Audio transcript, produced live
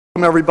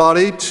Welcome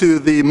everybody to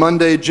the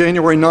Monday,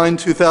 January 9,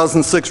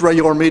 2006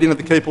 regular meeting of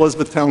the Cape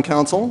Elizabeth Town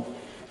Council.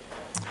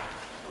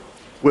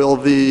 Will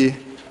the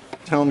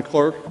town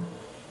clerk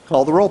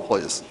call the roll,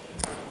 please?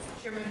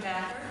 Chairman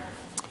Backer.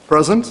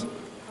 Present.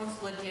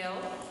 Councilor Gill.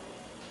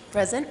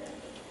 Present.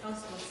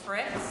 Councilor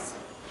Fritz.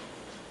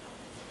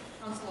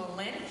 Councilor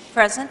Lynch.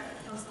 Present.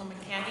 Councilor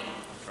McKenney.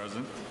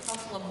 Present.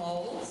 Councilor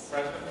Moles.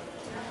 Present.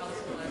 Councilor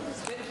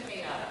Smith.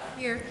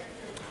 Here.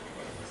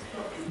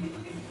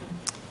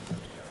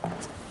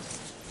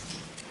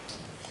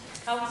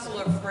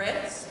 Councilor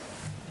Fritz.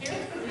 Here.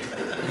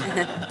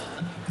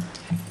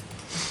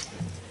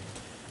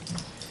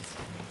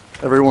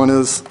 Everyone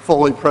is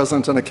fully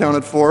present and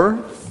accounted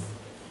for.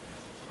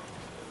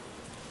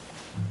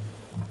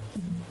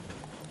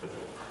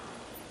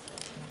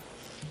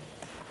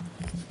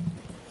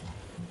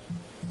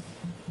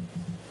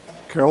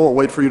 Carol, we'll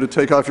wait for you to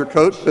take off your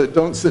coat, but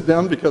don't sit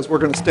down because we're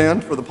going to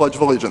stand for the Pledge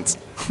of Allegiance.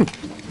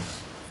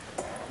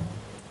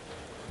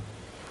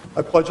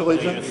 I pledge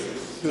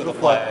allegiance to the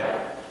flag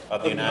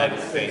of the United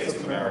States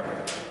of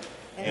America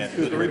and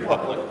to the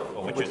republic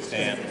for which it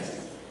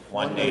stands,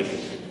 one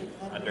nation,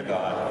 under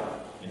God,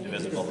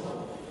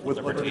 indivisible, with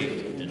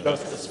liberty and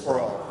justice for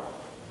all.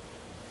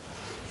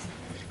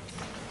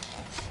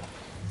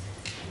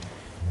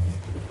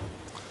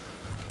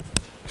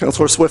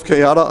 Councilor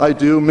Swift-Kayada, I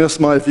do miss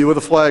my view of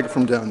the flag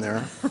from down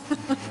there.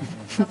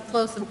 Up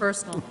close and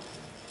personal.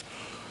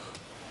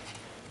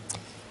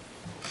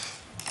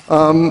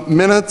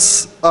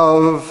 Minutes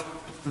of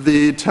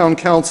the Town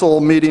Council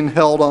meeting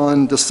held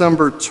on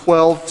December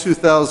 12,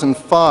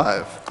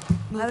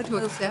 2005. Move to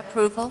accept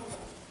approval.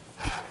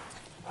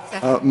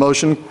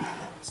 Motion,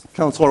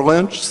 Councilor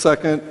Lynch,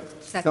 second,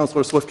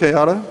 Councilor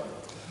Swift-Kayada.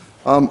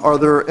 Are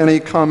there any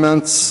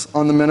comments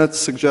on the minutes,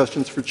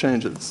 suggestions for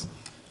changes?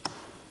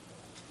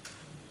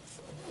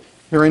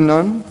 Hearing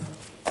none.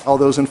 All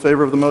those in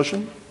favor of the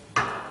motion?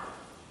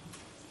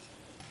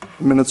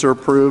 Minutes are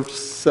approved,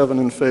 7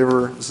 in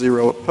favor,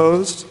 0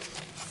 opposed.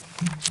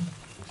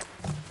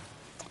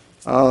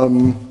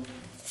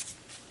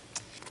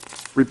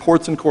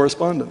 Reports and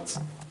correspondence.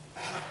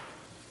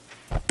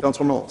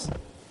 Councilor Moles.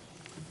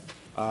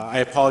 I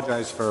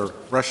apologize for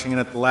rushing in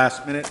at the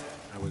last minute.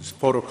 I was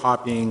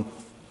photocopying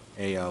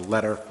a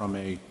letter from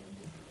a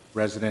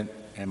resident,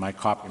 and my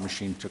copy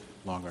machine took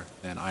longer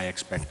than I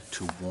expected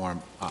to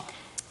warm up.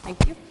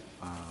 Thank you.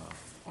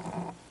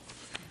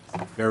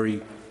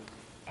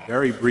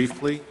 Very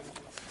briefly,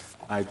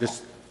 I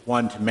just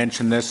wanted to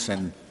mention this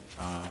and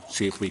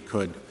see if we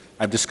could.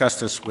 I've discussed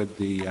this with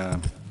the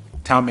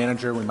town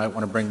manager. We might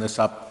want to bring this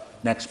up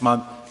next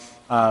month.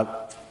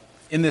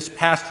 In this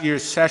past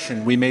year's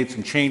session, we made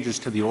some changes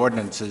to the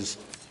ordinances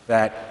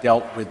that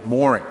dealt with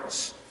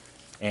moorings.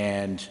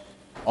 And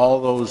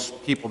all those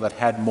people that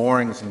had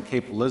moorings in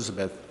Cape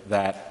Elizabeth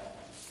that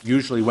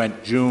usually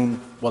went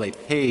they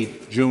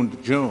paid June to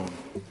June.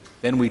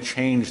 Then we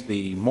changed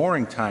the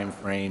mooring time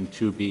frame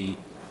to be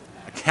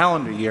a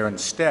calendar year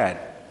instead.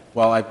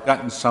 Well, I've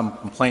gotten some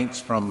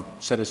complaints from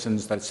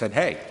citizens that said,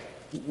 hey,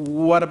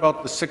 what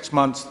about the 6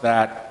 months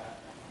that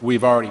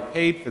we've already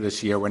paid for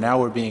this year, where now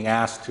we're being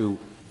asked to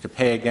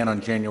pay again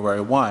on January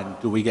 1?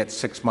 Do we get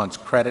 6 months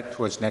credit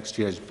towards next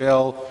year's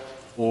bill,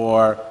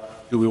 or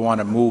do we want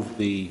to move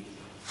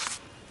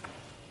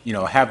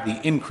have the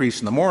increase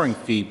in the mooring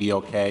fee be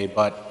okay,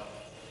 but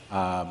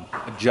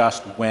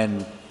adjust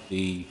when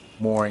the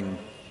mooring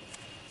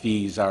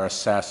fees are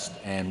assessed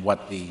and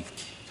what the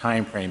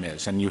time frame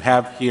is? And you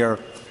have here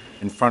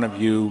in front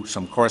of you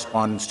some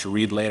correspondence to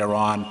read later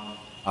on,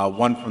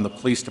 one from the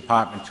police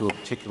department to a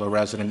particular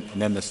resident,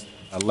 and then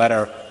a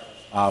letter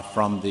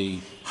from the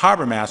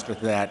harbor master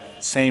to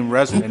that same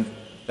resident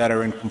that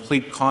are in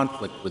complete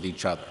conflict with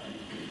each other.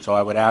 So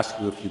I would ask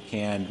you, if you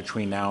can,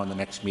 between now and the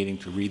next meeting,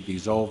 to read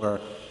these over,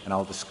 and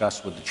I'll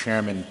discuss with the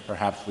chairman.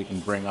 Perhaps we can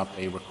bring up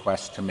a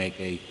request to make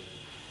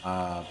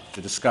to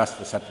discuss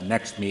this at the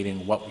next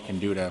meeting, what we can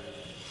do to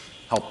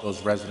help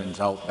those residents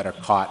out that are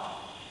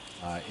caught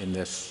in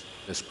this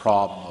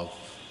problem of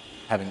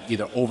having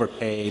either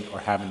overpaid or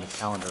having the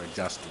calendar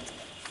adjusted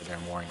for their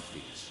mooring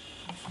fees.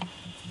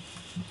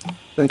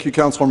 Thank you,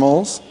 Councilor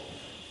Moles.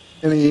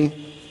 Anything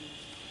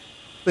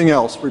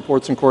else?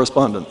 Reports and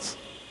correspondence.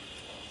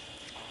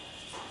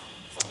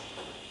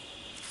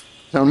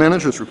 Town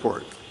manager's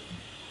report.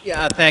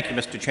 Yeah, thank you,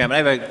 Mr. Chairman.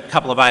 I have a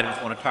couple of items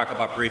I want to talk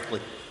about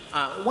briefly.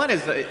 One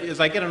is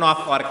I get an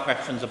awful lot of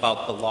questions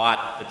about the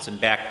lot that's in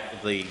back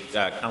of the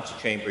council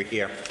chamber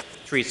here,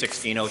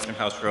 316 Ocean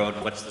House Road,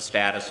 and what's the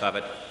status of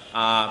it.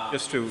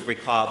 Just to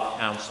recall, the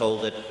town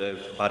sold it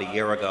about a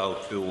year ago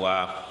to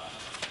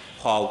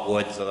Paul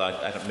Woods. I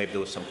don't know, maybe there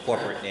was some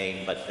corporate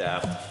name, but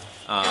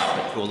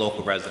to a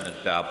local resident,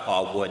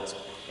 Paul Woods.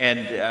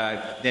 And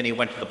then he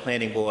went to the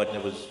planning board,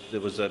 and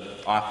there was an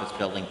office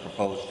building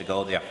proposed to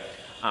go there.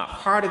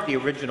 Part of the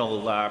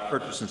original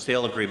purchase and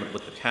sale agreement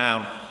with the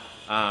town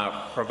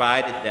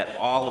provided that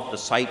all of the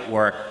site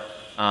work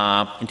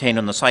contained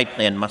on the site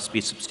plan must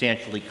be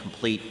substantially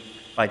complete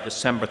by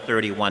December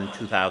 31,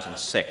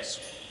 2006.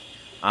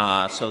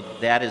 So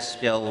that is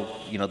still,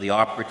 the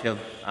operative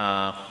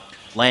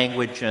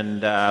language,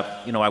 and,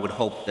 I would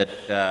hope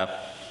that,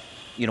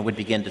 we'd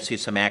begin to see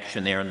some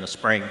action there in the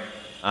spring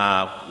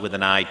with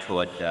an eye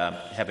toward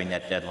having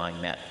that deadline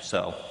met.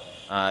 So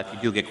if you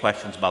do get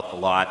questions about the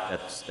lot,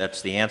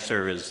 that's the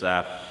answer, is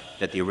that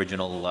the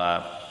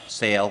original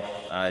sale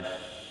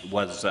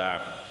was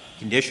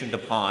conditioned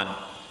upon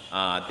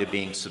there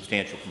being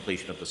substantial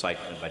completion of the site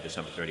plan by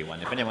December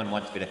 31. If anyone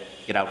wants me to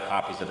get out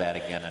copies of that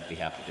again, I'd be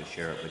happy to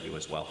share it with you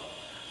as well.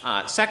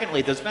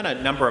 Secondly, there's been a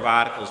number of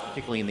articles,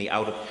 particularly in the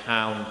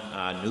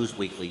out-of-town news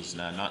weeklies,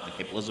 not in the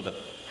Cape Elizabeth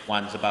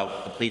ones,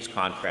 about the police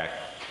contract.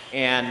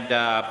 And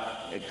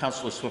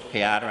Councilor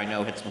Swift-Kayada, I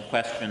know, had some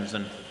questions,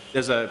 and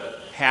there's a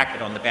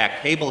packet on the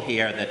back table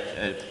here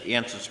that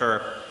answers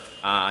her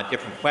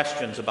different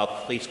questions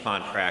about the police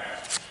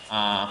contract,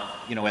 as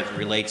it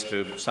relates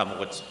to some of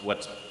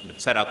what's been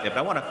said out there. But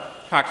I want to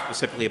talk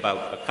specifically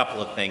about a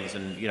couple of things,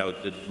 and,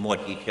 the more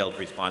detailed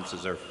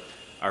responses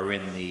are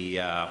in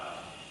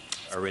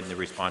the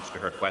response to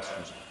her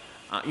questions.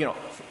 A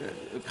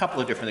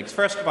couple of different things.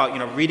 First of all,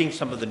 reading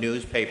some of the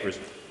newspapers,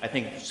 I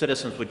think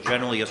citizens would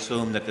generally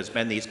assume that there's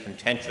been these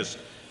contentious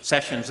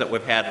sessions that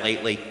we've had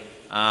lately,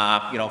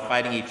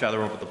 fighting each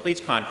other over the police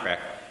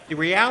contract. The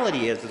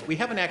reality is we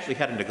haven't actually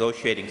had a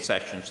negotiating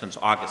session since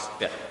August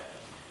 5th.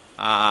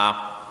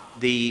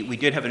 We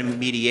did have a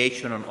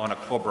mediation on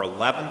October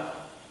 11th.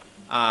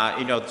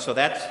 So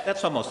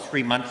that's almost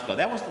 3 months ago.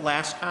 That was the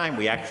last time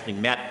we actually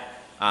met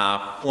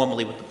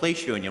formally with the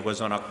police union,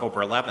 was on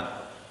October 11th.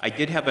 I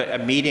did have a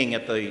meeting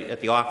at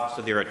the office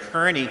of their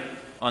attorney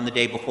on the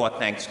day before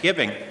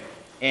Thanksgiving,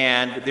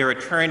 and their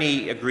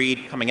attorney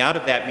agreed, coming out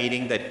of that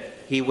meeting, that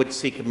he would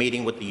seek a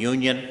meeting with the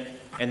union,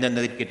 and then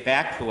they'd get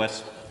back to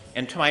us.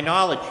 And to my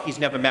knowledge, he's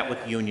never met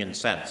with the union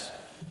since.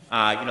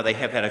 They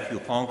have had a few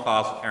phone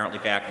calls apparently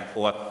back and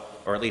forth,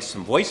 or at least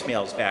some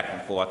voicemails back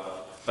and forth.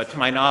 But to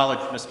my knowledge,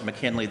 Mr.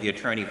 McKinley, the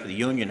attorney for the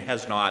union,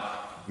 has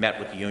not met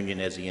with the union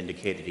as he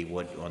indicated he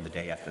would on the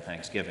day after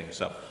Thanksgiving.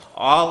 So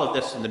all of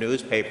this in the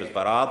newspapers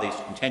about all these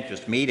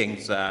contentious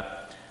meetings, they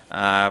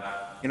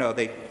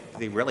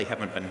really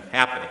haven't been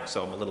happening.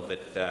 So I'm a little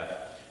bit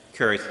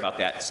curious about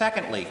that.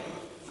 Secondly,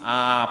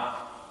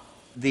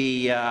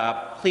 the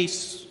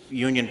police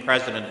union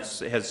president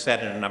has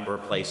said in a number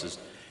of places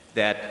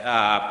that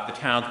the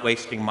town's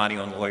wasting money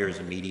on lawyers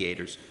and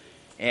mediators.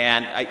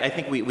 And I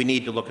think we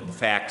need to look at the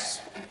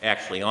facts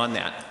actually on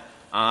that.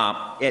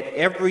 At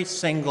every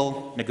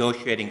single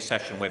negotiating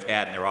session we've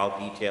had, and they're all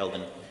detailed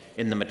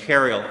in the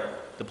material,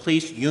 the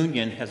police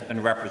union has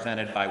been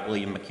represented by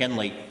William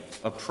McKinley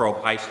of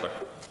Trobe Heisler.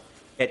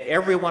 At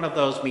every one of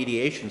those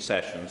mediation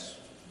sessions,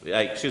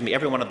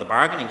 every one of the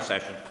bargaining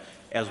sessions,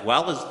 as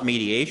well as the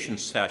mediation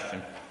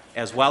session,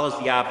 as well as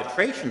the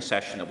arbitration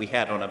session that we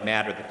had on a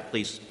matter that the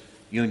police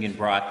union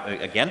brought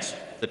against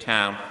the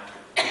town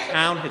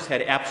has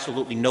had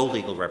absolutely no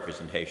legal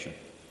representation.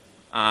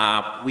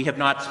 We have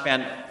not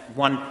spent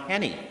one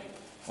penny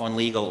on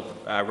legal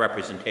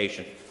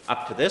representation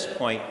up to this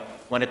point,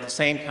 when at the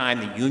same time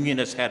the union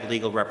has had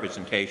legal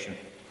representation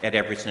at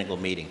every single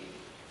meeting.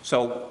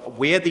 So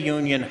where the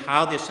union,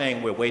 how they're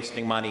saying we're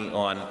wasting money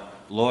on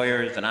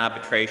lawyers and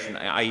arbitration,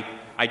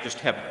 I just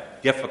have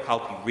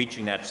difficulty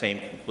reaching that same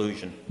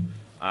conclusion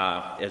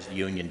as the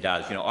union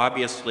does.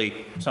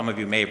 Obviously, some of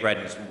you may have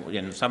read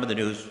in some of the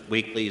news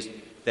weeklies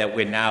that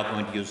we're now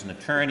going to use an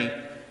attorney,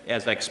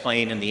 as I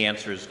explained in the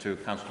answers to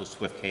Councilor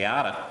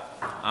Swift-Kayada.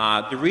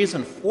 The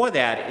reason for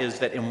that is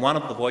that in one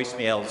of the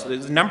voicemails,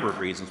 there's a number of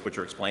reasons which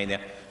are explained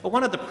there, but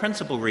one of the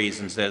principal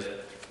reasons is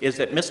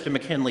that Mr.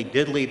 McKinley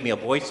did leave me a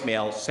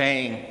voicemail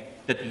saying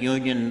that the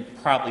union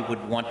probably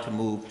would want to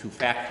move to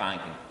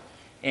fact-finding.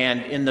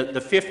 And in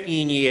the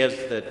 15 years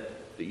that,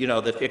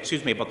 about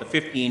the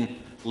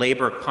 15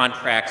 labor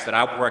contracts that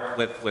I've worked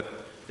with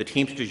the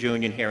Teamsters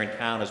Union here in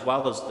town, as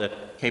well as the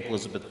Cape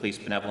Elizabeth Police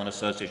Benevolent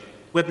Association,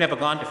 we've never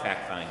gone to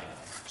fact-finding.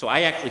 So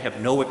I actually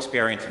have no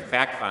experience in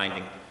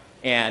fact-finding,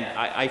 and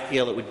I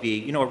feel it would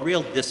be, a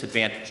real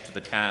disadvantage to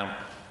the town,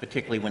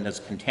 particularly when there's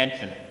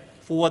contention,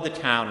 for the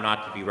town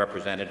not to be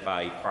represented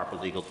by proper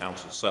legal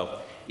counsel. So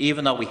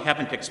even though we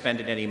haven't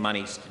expended any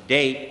monies to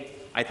date,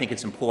 I think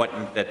it's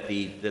important that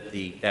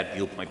that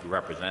viewpoint be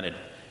represented.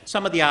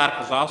 Some of the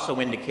articles also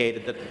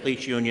indicated that the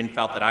police union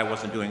felt that I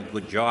wasn't doing a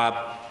good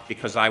job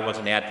because I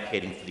wasn't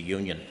advocating for the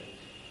union.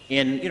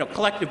 In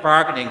collective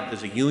bargaining,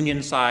 there's a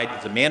union side,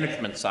 there's a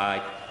management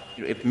side.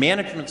 If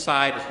management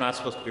side is not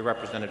supposed to be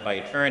represented by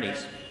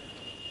attorneys,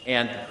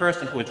 and the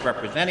person who is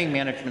representing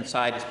management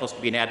side is supposed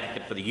to be an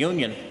advocate for the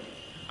union,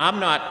 I'm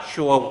not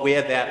sure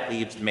where that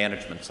leaves the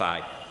management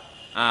side.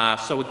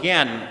 So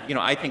again,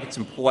 I think it's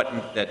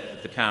important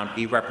that the town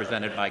be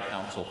represented by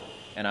counsel,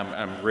 and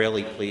I'm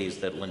really pleased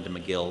that Linda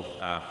McGill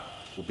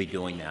will be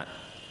doing that.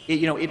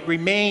 It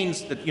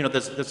remains that,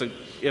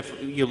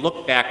 if you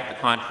look back at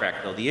the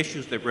contract, though, the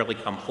issues that really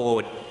come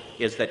forward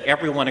is that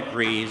everyone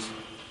agrees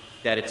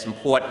that it's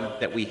important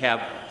that we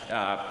have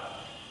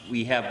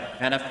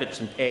benefits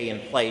and pay in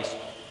place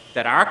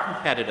that are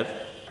competitive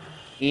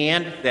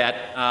and that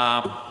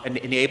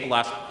enable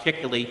us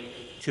particularly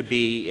to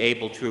be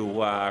able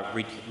to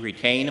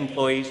retain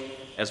employees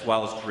as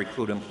well as to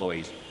recruit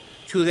employees.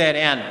 To that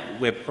end,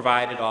 we've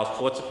provided all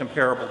sorts of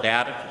comparable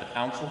data to the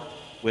council.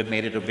 We've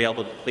made it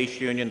available to the police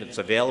union. It's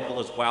available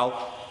as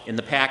well in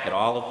the packet,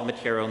 all of the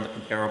material and the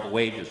comparable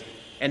wages.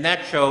 And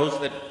that shows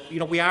that,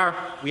 we are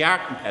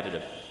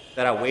competitive,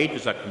 that our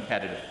wages are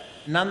competitive.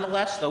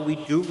 Nonetheless, though, we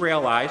do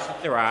realize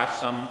that there are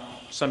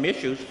some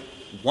issues,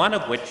 one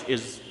of which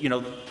is,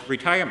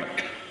 retirement.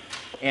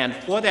 And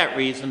for that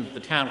reason, the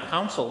town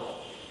council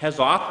has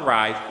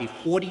authorized a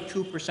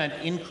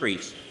 42%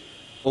 increase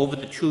over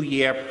the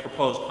 2-year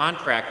proposed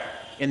contract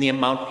in the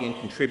amount being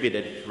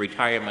contributed to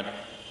retirement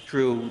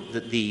through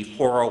the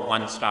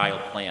 401 style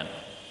plan.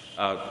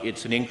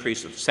 It's an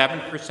increase of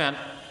 7%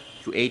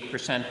 to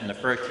 8% in the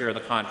first year of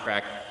the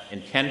contract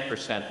and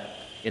 10%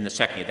 in the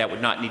second year. That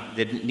would not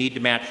need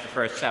to match the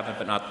first 7,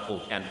 but not the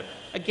full 10. But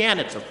again,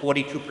 it's a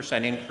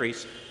 42%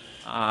 increase.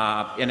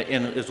 And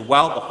as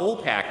well, the whole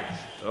package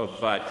of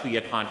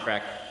 2-year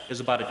contract is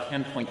about a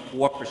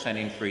 10.4%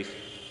 increase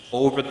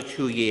over the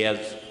 2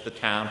 years the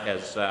town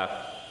has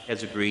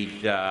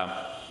agreed,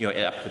 up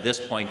to this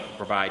point, to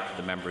provide to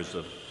the members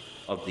of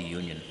the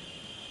union.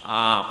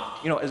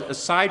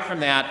 Aside from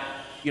that,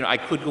 I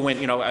could go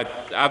in.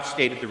 I've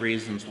stated the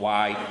reasons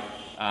why,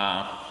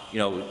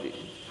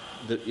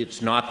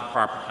 it's not the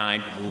proper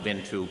time to move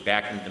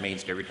back into the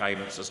mainstay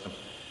retirement system.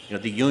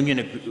 The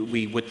union,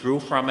 we withdrew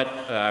from it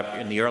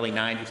in the early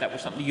 90s. That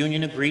was something the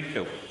union agreed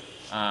to.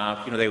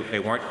 They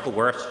weren't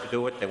coerced to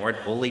do it. They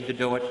weren't bullied to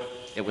do it.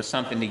 It was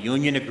something the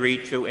union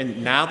agreed to,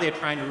 and now they're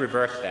trying to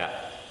reverse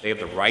that. They have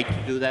the right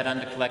to do that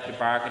under collective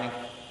bargaining.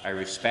 I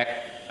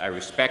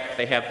respect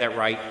they have that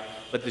right,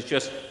 but there's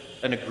just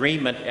an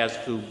agreement as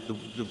to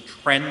the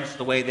trends,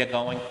 the way they're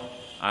going.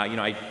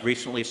 I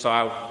recently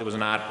saw there was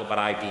an article about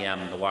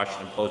IBM. The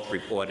Washington Post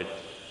reported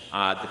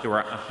that there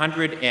were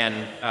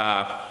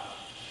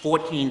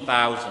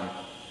 114,000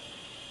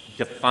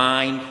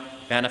 defined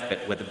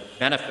benefit, where the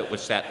benefit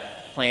was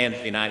set, plans in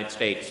the United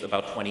States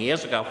about 20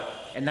 years ago,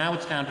 and now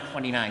it's down to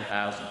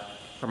 29,000,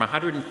 from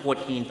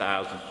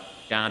 114,000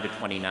 down to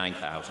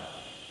 29,000.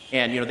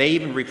 And, they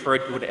even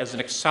referred to it as an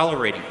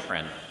accelerating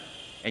trend.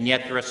 And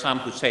yet there are some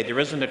who say there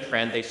isn't a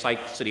trend. They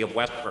cite the city of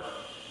Westbrook,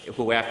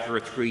 who after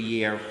a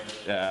 3-year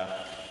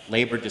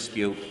labor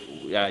dispute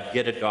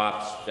did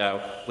adopt,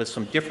 with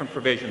some different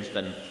provisions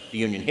than the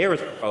union here is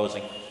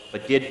proposing,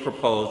 but did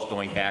propose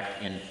going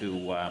back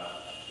into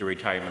the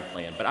retirement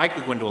plan. But I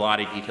could go into a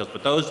lot of details,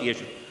 but those are the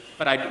issues.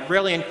 But I'd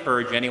really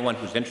encourage anyone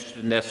who's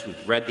interested in this, who's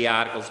read the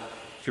articles,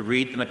 to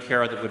read the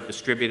material that we've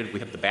distributed. We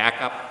have the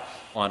backup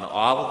on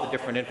all of the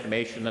different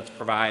information that's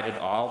provided,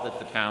 all that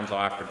the town's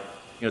offered.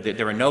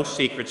 There are no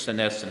secrets in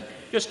this. And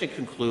just to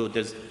conclude,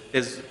 there's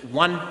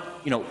one,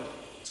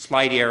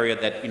 slight area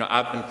that,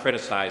 I've been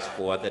criticized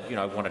for that,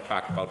 I want to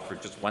talk about for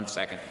just 1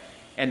 second.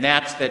 And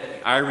that's that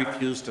I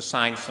refused to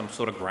sign some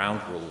sort of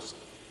ground rules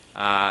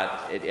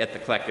at the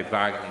collective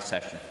bargaining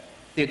session.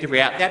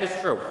 That is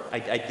true.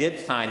 I did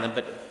sign them,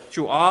 but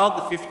through all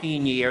the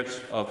 15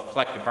 years of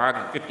collective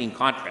bargaining, 15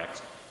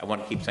 contracts, I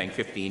want to keep saying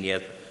 15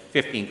 years,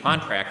 15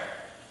 contracts,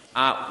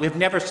 we've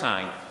never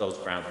signed those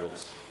ground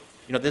rules.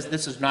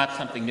 This is not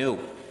something new.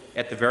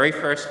 At the very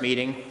first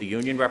meeting, the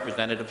union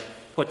representative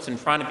puts in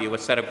front of you a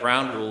set of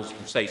ground rules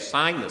and says,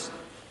 sign this.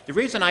 The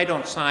reason I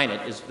don't sign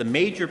it is the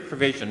major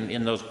provision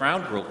in those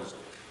ground rules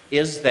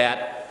is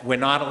that we're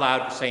not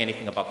allowed to say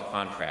anything about the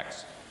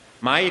contracts.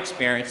 My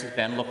experience has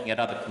been looking at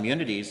other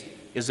communities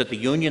is that the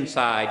union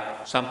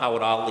side, somehow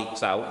it all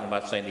leaks out. I'm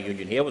not saying the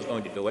union here was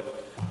going to do it,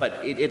 but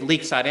it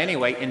leaks out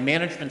anyway, and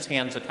management's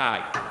hands are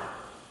tied.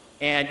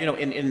 And,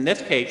 in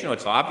this case,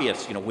 it's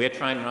obvious, we're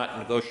trying not to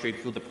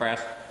negotiate through the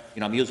press.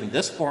 I'm using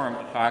this forum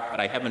to talk, but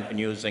I haven't been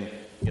using,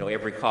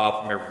 every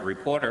call from every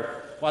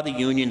reporter, while the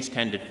unions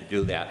tended to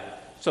do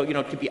that. So,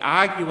 to be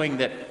arguing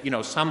that,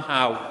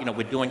 somehow,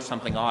 we're doing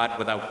something odd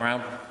without the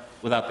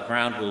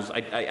ground rules,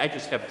 I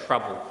just have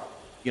trouble,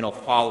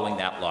 following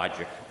that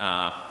logic.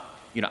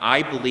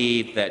 I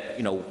believe that,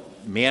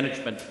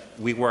 management,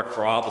 we work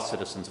for all the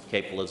citizens of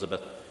Cape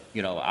Elizabeth.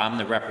 I'm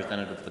the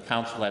representative of the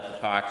council at the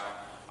talks.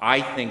 I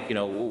think,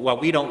 while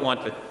we don't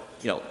want to,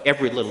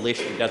 every little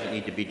issue doesn't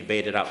need to be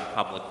debated out in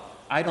public,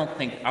 I don't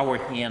think our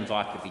hands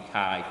ought to be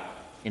tied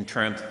in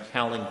terms of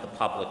telling the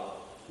public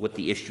what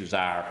the issues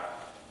are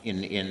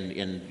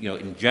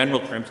in general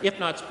terms, if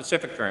not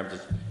specific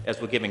terms,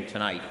 as we're giving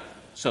tonight,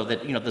 so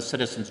that, the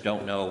citizens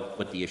don't know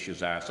what the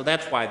issues are. So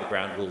that's why the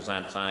ground rules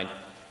aren't signed.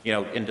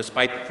 And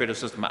despite the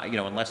criticism,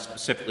 unless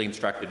specifically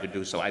instructed to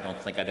do so, I don't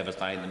think I'd ever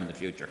sign them in the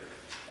future,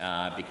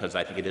 because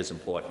I think it is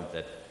important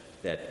that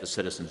the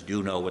citizens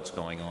do know what's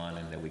going on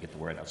and that we get the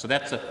word out. So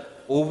that's an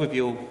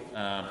overview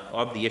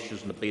of the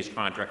issues in the police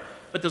contract.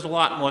 But there's a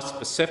lot more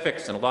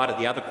specifics, and a lot of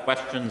the other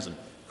questions and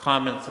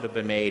comments that have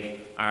been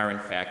made are in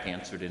fact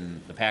answered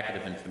in the packet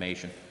of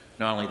information.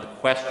 Not only the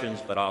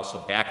questions, but also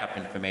backup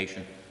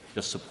information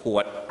to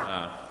support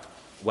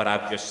what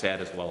I've just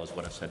said, as well as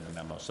what I've said in the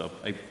memo. So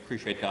I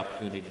appreciate the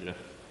opportunity to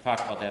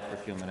talk about that for a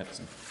few minutes,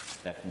 and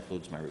that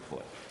concludes my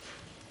report.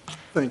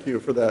 Thank you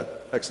for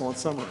that excellent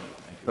summary.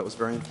 That was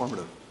very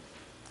informative.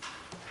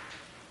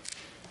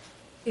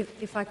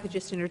 If I could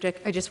just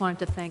interject, I just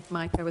wanted to thank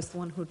Mike. I was the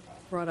one who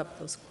brought up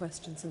those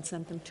questions and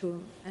sent them to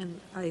him, and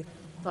I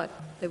thought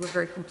they were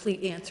very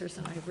complete answers,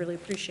 and I really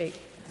appreciate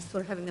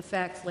sort of having the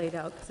facts laid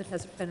out, because it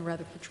has been a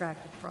rather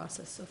protracted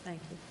process, so thank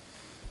you.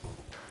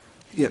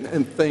 Yeah,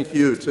 and thank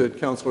you to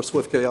Councilor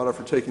Swift-Kayada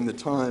for taking the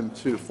time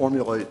to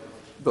formulate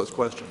those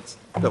questions.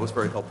 That was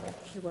very helpful.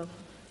 You're welcome.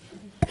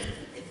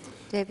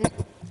 David,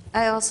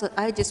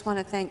 I just want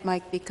to thank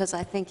Mike because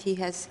I think he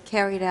has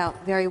carried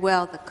out very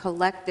well the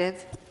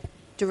collective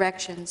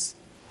directions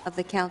of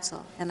the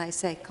council. And I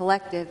say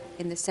collective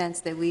in the sense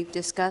that we've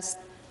discussed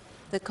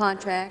the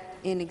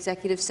contract in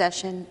executive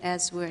session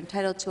as we're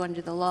entitled to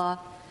under the law.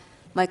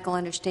 Michael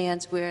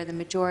understands where the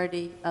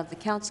majority of the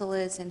council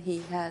is, and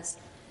he has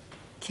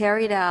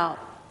carried out,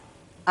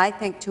 I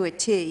think to a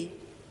T,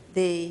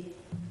 the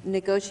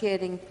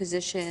negotiating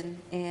position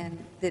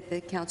and that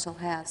the council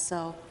has.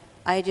 So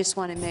I just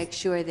want to make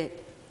sure that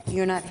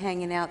you're not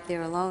hanging out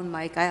there alone,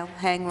 Mike. I'll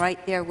hang right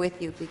there with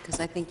you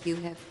because I think you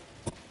have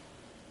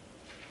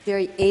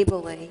very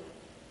ably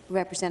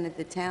represented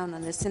the town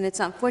on this. And it's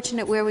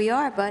unfortunate where we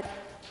are, but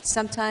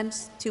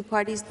sometimes two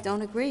parties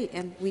don't agree.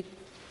 And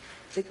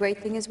the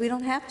great thing is we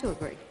don't have to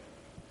agree.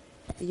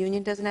 The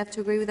union doesn't have to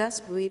agree with us.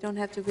 We don't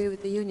have to agree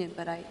with the union.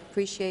 But I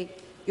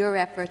appreciate your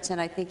efforts, and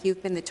I think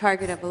you've been the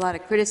target of a lot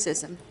of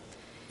criticism.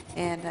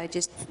 And I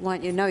just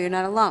want you to know you're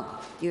not alone.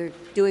 You're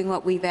doing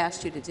what we've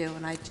asked you to do,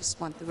 and I just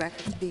want the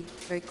record to be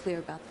very clear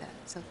about that.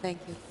 So thank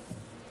you.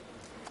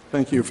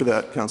 Thank you for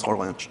that, Councilor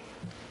Lynch.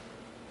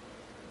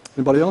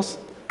 Anybody else?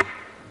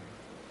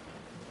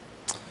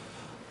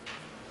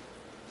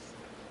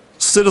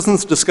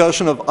 Citizens'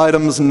 discussion of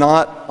items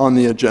not on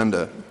the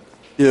agenda.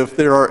 If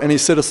there are any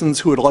citizens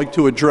who would like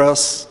to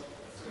address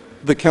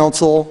the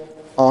council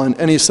on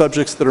any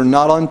subjects that are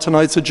not on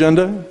tonight's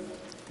agenda,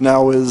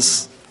 now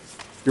is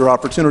your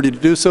opportunity to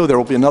do so. There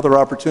will be another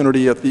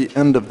opportunity at the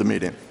end of the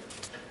meeting.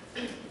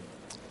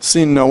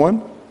 Seeing no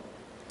one,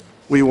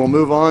 we will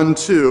move on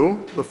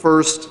to the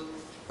first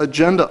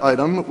agenda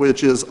item,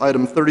 which is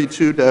item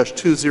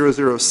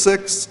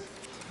 32-2006,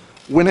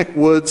 Winnick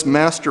Woods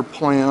Master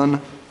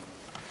Plan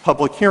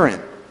Public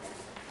Hearing.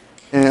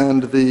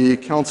 And the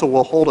council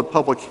will hold a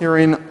public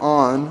hearing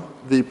on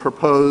the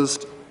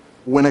proposed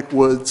Winnick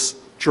Woods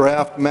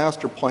draft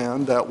master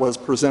plan that was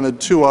presented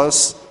to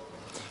us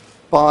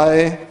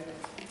by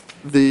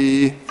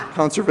the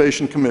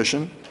Conservation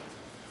Commission.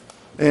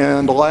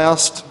 And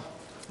last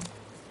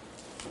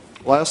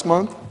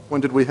month,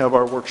 when did we have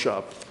our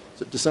workshop?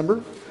 Is it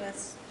December?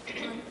 Yes.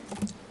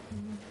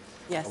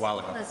 Yes. A while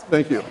ago.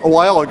 Thank you. A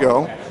while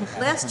ago,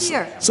 Last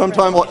year,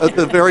 sometime at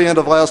the very end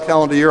of last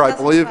calendar year, I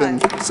believe in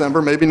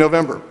December, maybe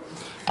November.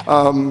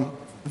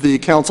 The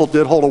council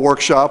did hold a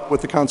workshop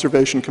with the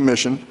Conservation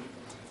Commission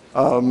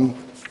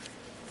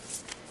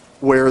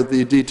where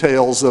the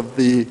details of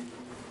the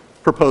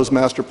proposed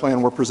master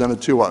plan were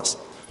presented to us.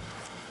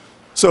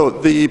 So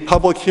the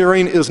public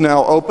hearing is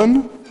now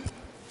open,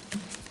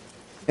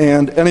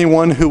 and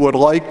anyone who would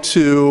like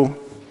to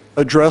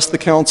address the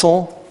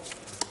council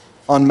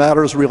on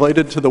matters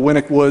related to the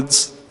Winnick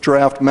Woods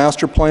draft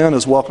master plan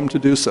is welcome to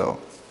do so.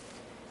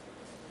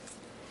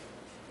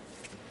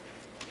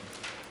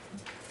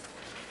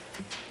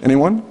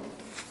 Anyone?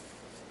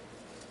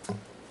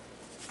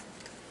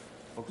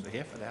 Folks are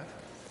here for that.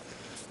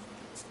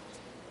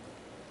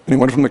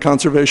 Anyone from the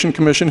Conservation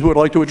Commission who would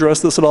like to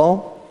address this at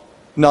all?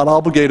 Not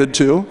obligated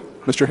to,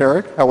 Mr.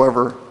 Herrick.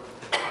 However,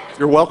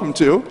 you're welcome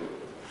to.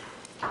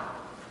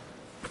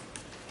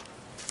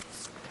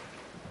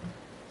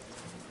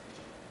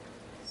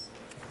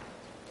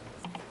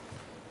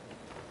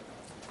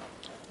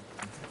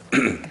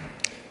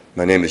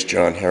 My name is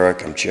John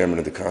Herrick. I'm chairman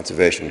of the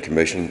Conservation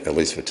Commission, at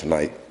least for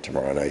tonight.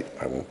 Tomorrow night,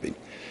 I won't be.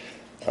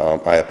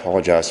 I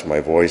apologize for my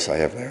voice. I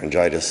have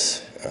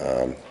laryngitis,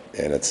 and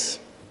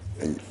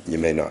you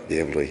may not be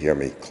able to hear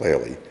me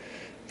clearly.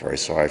 Very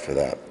sorry for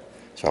that.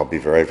 So I'll be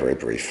very, very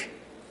brief.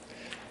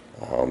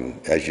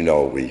 As you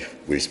know,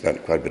 we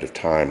spent quite a bit of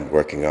time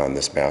working on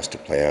this master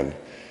plan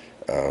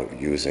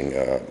using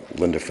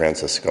Linda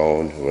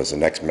Franciscone, who was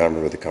an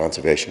ex-member of the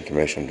Conservation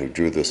Commission, who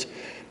drew this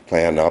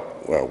plan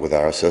up with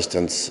our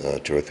assistance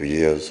 2 or 3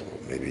 years,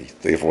 maybe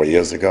 3 or 4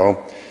 years ago.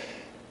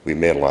 We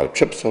made a lot of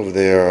trips over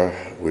there.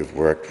 We've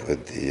worked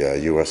with the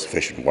U.S.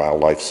 Fish and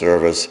Wildlife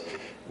Service,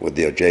 with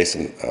the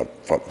adjacent,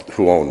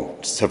 who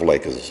own several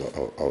acres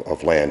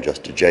of land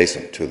just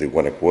adjacent to the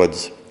Winnick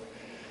Woods.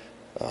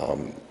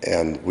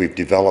 And we're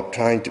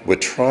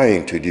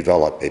trying to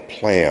develop a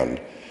plan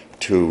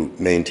to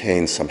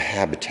maintain some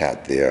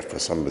habitat there for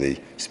some of the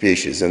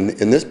species. And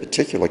in this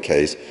particular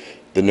case,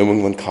 the New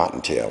England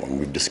cottontail, and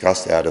we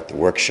discussed that at the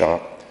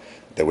workshop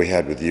that we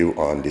had with you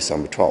on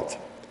December 12th,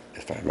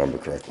 if I remember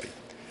correctly.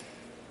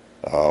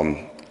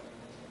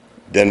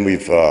 Then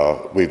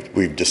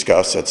we've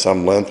discussed at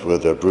some length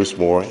with Bruce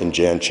Moore and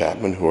Jan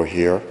Chapman, who are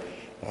here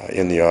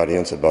in the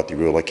audience, about the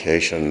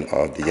relocation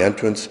of the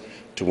entrance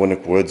to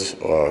Winnick Woods,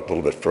 or a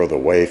little bit further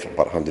away,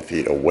 about 100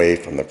 feet away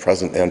from the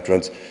present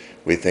entrance.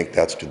 We think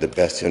that's to the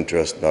best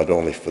interest not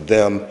only for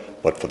them,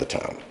 but for the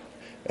town.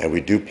 And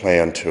we do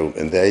plan to,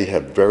 and they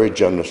have very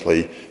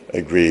generously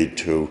agreed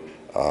to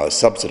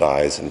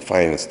subsidize and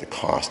finance the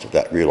cost of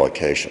that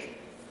relocation.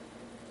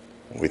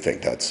 We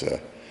think that's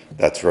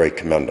very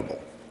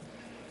commendable.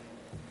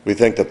 We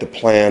think that the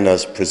plan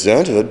as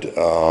presented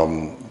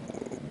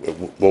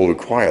will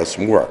require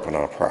some work on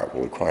our part.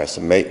 Will require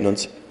some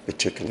maintenance,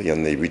 particularly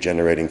in the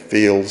regenerating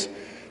fields.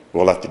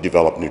 We'll have to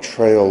develop new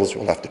trails.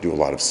 We'll have to do a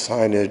lot of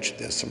signage.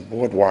 There's some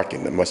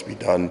boardwalking that must be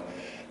done,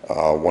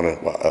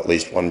 at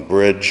least one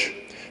bridge.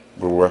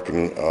 We're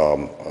working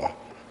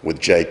with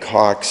Jay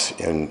Cox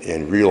in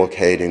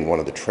relocating one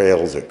of the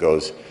trails that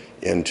goes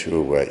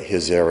into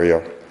his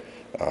area.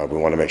 We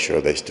want to make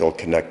sure they still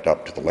connect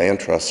up to the land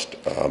trust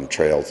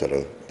trails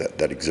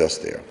that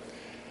exist there.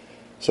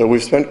 So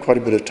we've spent quite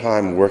a bit of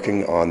time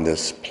working on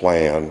this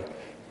plan.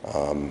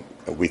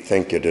 We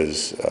think it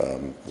is,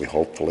 we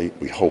hope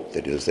that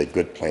it is a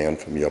good plan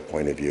from your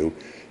point of view,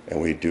 and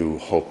we do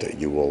hope that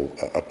you will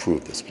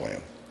approve this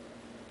plan.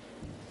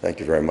 Thank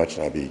you very much,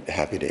 and I'd be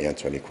happy to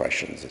answer any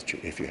questions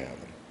if you have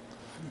them.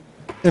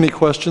 Any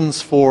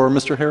questions for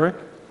Mr. Herrick?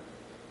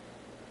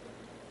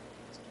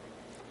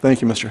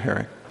 Thank you, Mr.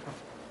 Herrick.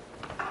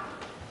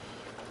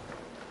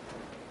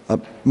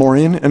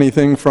 Maureen,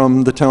 anything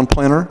from the town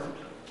planner?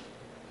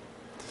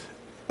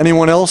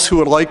 Anyone else who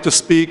would like to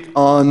speak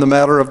on the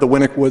matter of the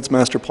Winnick Woods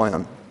Master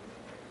Plan?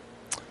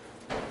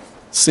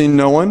 Seeing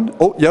no one?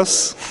 Oh,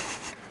 yes.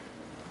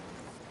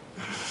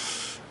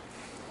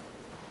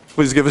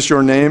 Please give us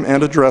your name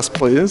and address,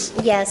 please.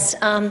 Yes,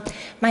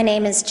 my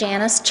name is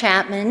Janice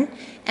Chapman,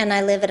 and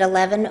I live at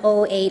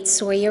 1108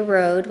 Sawyer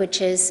Road,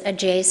 which is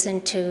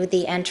adjacent to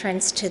the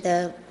entrance to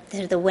the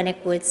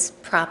Winnick Woods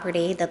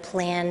property, the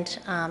planned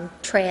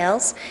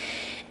trails.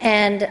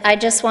 And I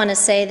just want to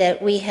say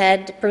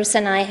that Bruce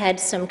and I had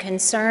some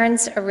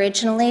concerns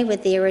originally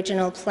with the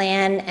original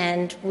plan,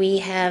 and we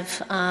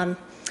have,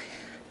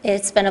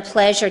 it's been a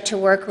pleasure to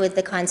work with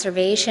the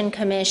Conservation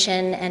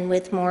Commission and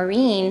with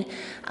Maureen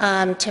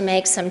to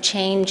make some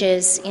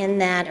changes in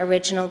that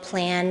original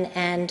plan,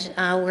 and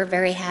we're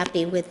very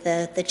happy with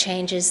the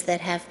changes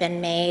that have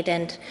been made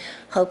and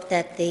hope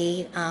that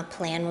the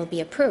plan will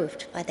be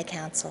approved by the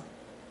council.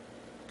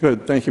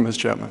 Good. Thank you, Ms.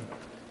 Chapman.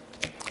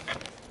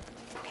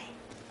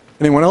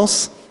 Anyone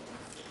else?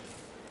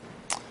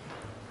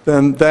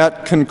 Then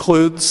that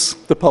concludes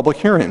the public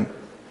hearing.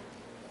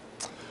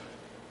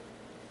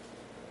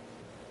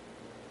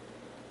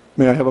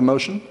 May I have a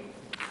motion?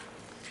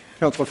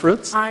 Councilor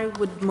Fritz? I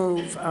would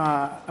move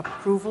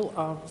approval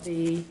of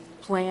the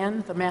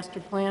plan, the master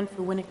plan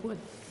for Winnick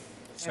Woods.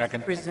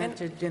 Second. As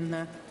presented in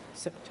the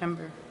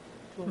September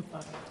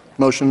 12th.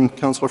 Motion,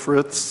 Councilor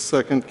Fritz.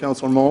 Second,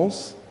 Councilor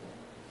Moles.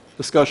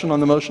 Discussion on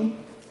the motion?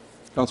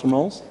 Councilor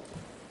Moles?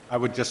 I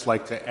would just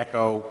like to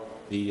echo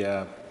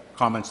the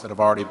comments that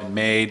have already been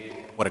made.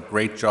 What a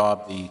great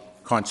job the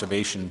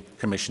Conservation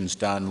Commission's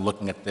done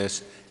looking at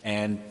this.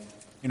 And,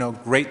 you know,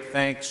 great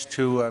thanks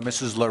to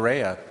Mrs.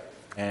 Larea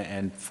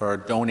and for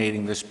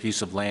donating this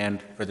piece of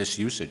land for this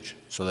usage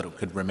so that it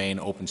could remain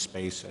open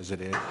space as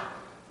it is.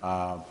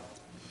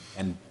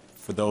 And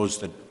for those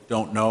that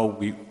don't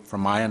know, from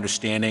my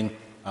understanding,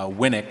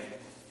 Winnick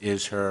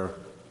is her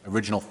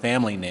original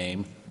family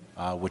name,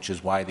 which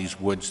is why these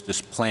woods,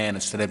 this plan,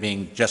 instead of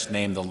being just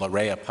named the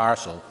Larea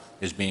parcel,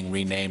 is being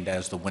renamed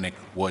as the Winnick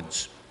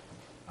Woods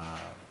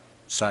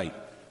site.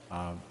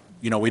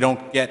 You know, we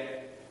don't get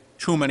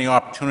too many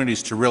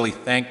opportunities to really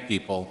thank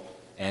people,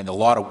 and a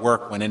lot of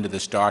work went into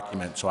this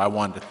document, so I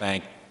wanted to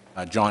thank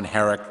John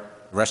Herrick,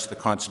 the rest of the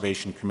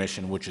Conservation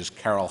Commission, which is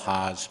Carol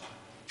Haas,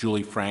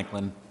 Julie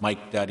Franklin,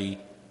 Mike Duddy,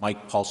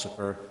 Mike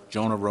Pulsifer,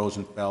 Jonah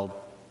Rosenfeld,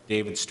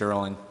 David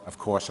Sterling, of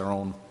course our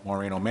own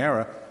Maureen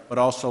O'Mara, but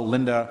also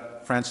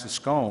Linda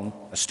Franciscone,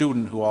 a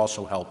student who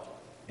also helped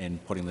in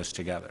putting this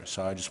together.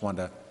 So I just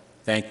wanted to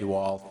thank you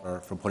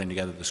all for putting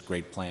together this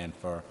great plan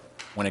for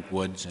Winnick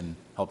Woods and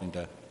helping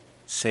to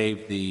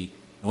save the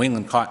New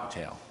England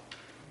cottontail.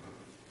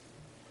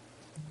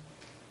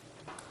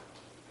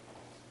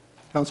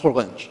 Councilor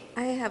Lynch.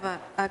 I have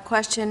a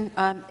question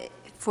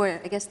for,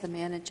 I guess, the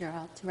manager.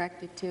 I'll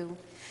direct it to.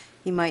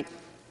 He might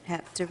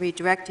have to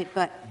redirect it,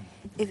 but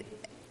if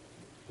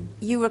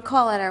you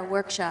recall at our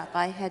workshop,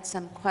 I had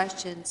some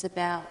questions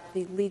about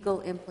the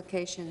legal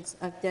implications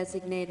of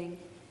designating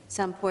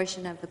some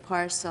portion of the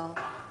parcel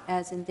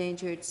as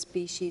endangered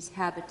species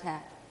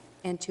habitat,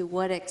 and to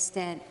what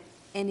extent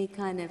any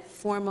kind of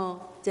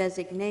formal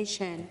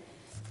designation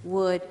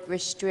would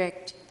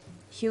restrict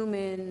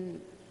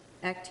human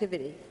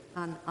activity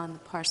on the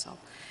parcel.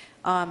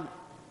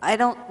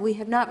 We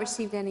have not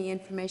received any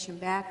information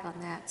back on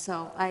that,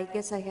 so I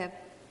guess I have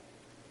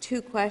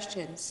two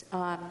questions.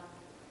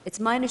 It's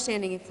my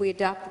understanding if we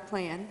adopt the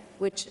plan,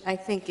 which I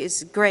think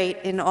is great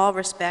in all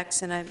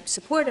respects, and I'm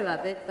supportive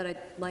of it, but I'd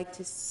like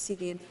to see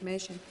the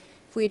information.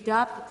 If we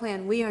adopt the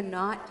plan, we are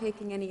not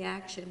taking any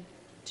action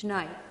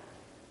tonight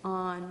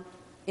on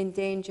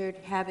endangered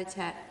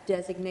habitat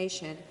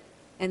designation,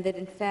 and that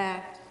in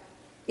fact,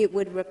 it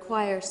would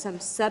require some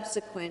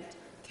subsequent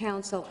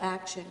council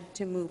action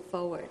to move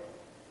forward.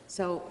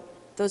 So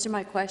those are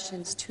my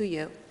questions to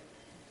you.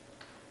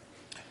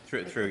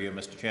 Through you,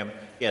 Mr. Chairman.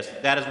 Yes,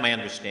 that is my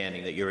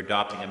understanding, that you're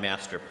adopting a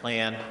master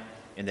plan,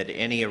 and that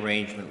any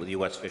arrangement with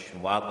U.S. Fish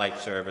and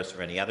Wildlife Service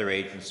or any other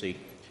agency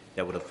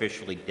that would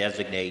officially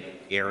designate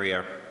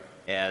area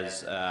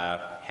as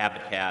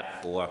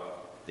habitat for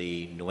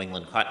the New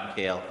England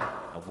cottontail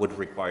would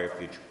require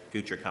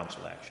future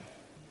council action.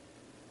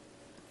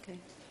 Okay.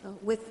 Well,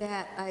 with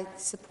that, I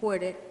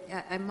support it.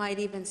 I might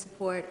even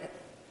support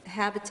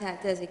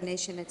habitat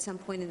designation at some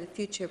point in the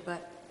future,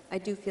 but I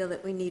do feel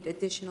that we need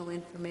additional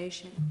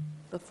information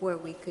before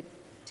we could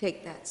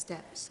take that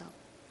step. So,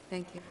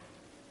 thank you.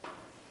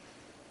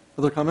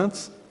 Other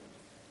comments?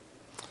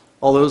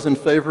 All those in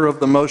favor of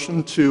the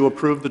motion to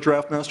approve the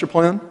draft master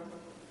plan?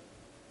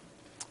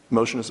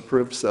 Motion is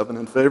approved, 7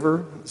 in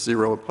favor,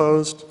 0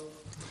 opposed.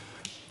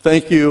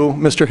 Thank you,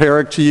 Mr.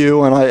 Herrick, to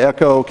you, and I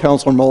echo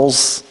Councilor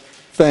Moll's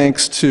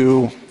thanks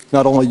to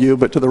not only you,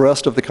 but to the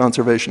rest of the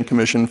Conservation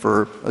Commission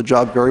for a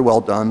job very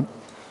well done.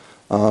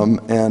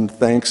 And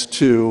thanks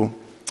to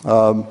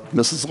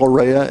Mrs.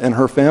 Larea and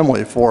her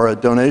family for a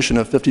donation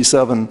of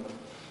 57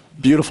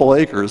 beautiful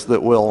acres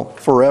that will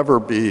forever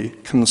be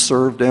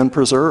conserved and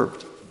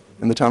preserved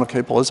in the town of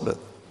Cape Elizabeth.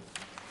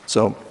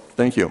 So,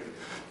 thank you.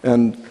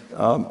 And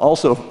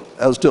also,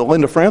 as to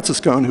Linda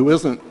Franciscone, who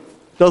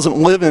doesn't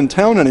live in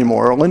town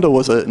anymore. Linda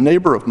was a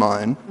neighbor of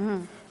mine.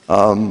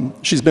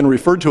 She's been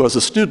referred to as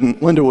a student.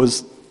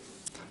 It's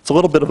a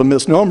little bit of a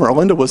misnomer.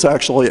 Linda was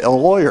actually a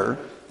lawyer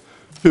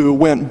who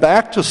went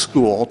back to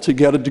school to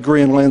get a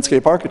degree in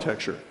landscape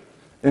architecture.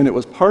 And it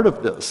was part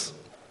of this,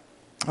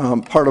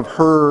 part of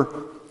her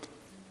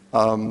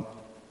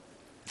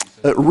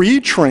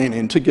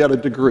retraining to get a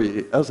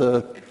degree as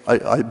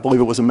I believe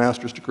it was a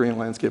master's degree in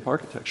landscape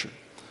architecture,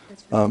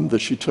 that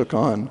she took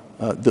on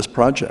this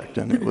project,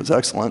 and it was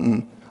excellent.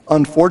 And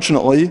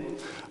unfortunately,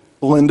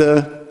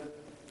 Linda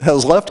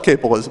has left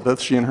Cape Elizabeth.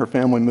 She and her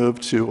family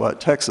moved to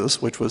Texas,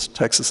 which was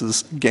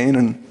Texas's gain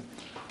and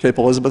Cape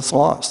Elizabeth's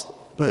loss.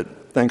 But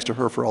thanks to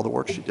her for all the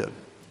work she did.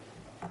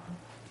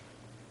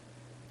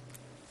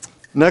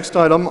 Next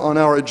item on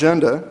our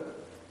agenda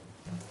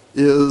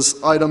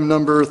is item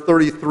number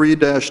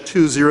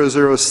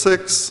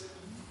 33-2006,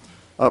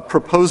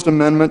 proposed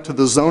amendment to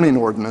the zoning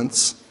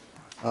ordinance,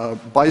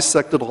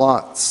 bisected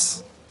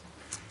lots.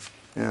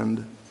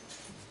 And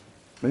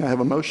may I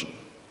have a motion?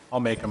 I'll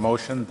make a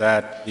motion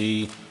that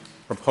the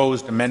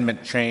proposed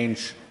amendment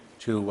change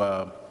to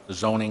the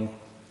zoning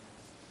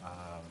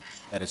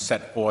that is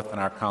set forth in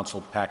our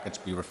council packets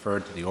be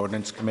referred to the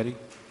ordinance committee.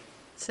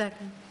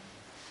 Second.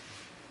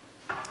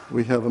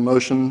 We have a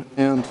motion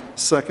and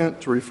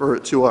second to refer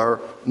it to our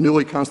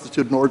newly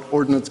constituted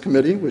ordinance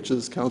committee, which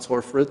is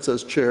Councilor Fritz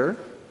as chair,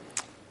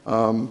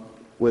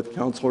 with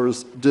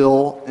Councilors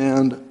Dill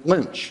and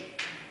Lynch.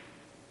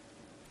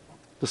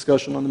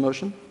 Discussion on the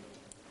motion?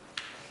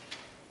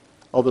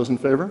 All those in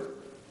favor?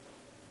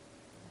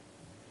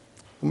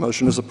 The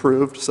motion is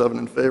approved, 7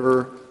 in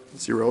favor,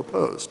 0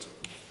 opposed.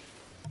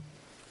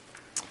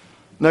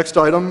 Next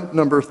item,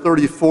 number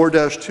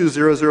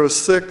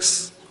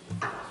 34-2006,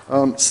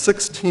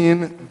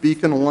 16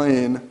 Beacon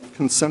Lane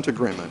consent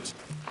agreement.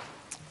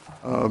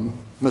 Mr.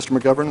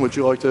 McGovern, would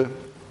you like to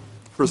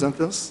present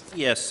this?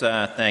 Yes,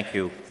 thank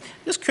you.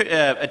 This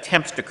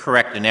attempts to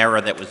correct an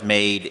error that was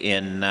made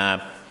in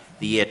the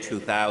year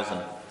 2000.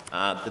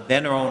 The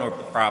then owner of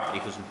the property,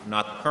 who's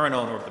not the current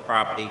owner of the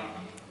property,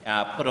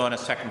 put on a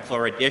second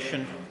floor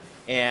addition,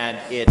 and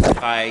it,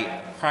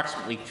 by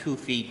approximately 2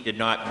 feet, did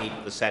not meet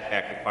the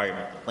setback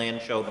requirement. The plan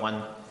showed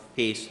one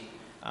piece.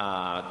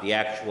 The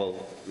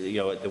actual,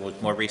 there was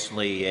more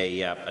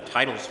recently a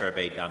title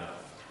survey done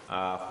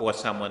for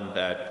someone,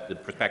 the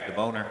prospective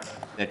owner,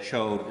 that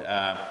showed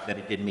that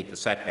it didn't meet the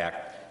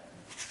setback.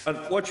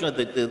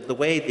 Unfortunately, the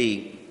way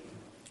the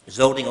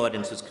zoning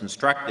ordinance is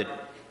constructed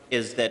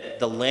is that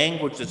the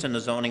language that's in the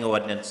zoning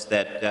ordinance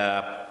that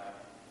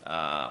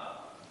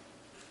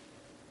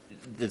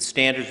the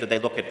standards that they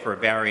look at for a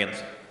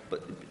variance,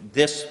 but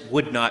this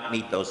would not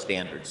meet those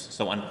standards.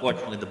 So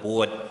unfortunately, the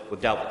board, we've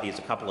dealt with these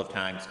a couple of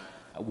times,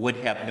 would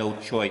have no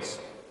choice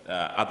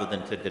other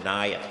than to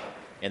deny it,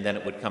 and then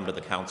it would come to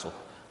the council.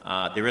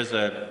 There's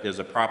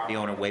a property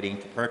owner waiting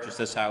to purchase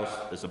this house.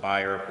 There's a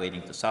buyer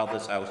waiting to sell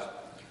this house.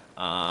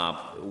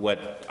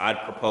 What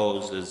I'd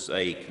propose is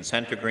a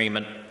consent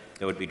agreement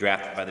that would be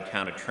drafted by the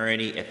town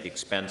attorney at the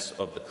expense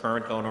of the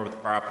current owner of the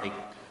property,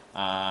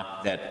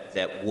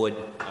 that would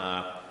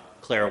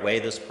clear away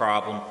this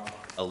problem,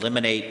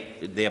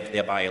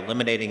 thereby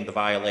eliminating the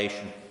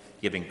violation,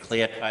 giving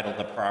clear title to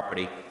the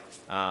property,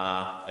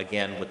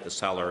 again, with the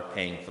seller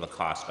paying for the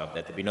cost of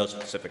that. There'd be no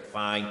specific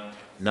fine.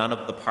 None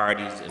of the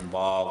parties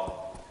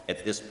involved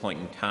at this point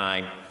in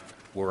time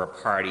were a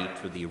party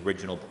to the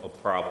original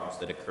problems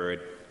that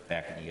occurred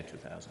back in the year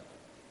 2000.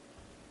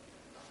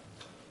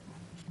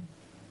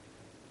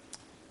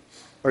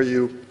 Are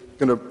you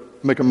going to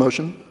make a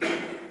motion?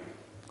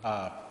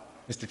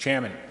 Mr.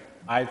 Chairman,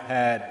 I've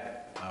had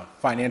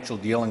financial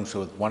dealings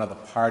with one of the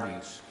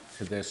parties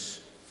to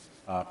this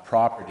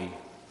property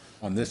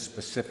on this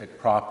specific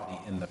property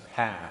in the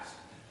past,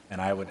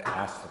 and I would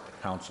ask that the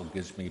council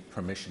gives me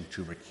permission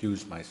to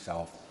recuse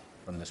myself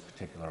from this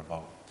particular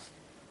vote.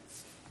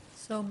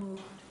 So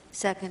moved.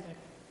 Second.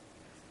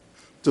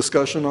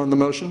 Discussion on the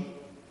motion?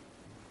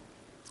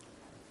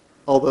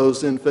 All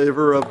those in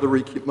favor of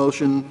the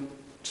motion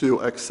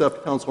to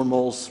accept Councilor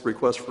Moll's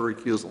request for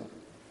recusal?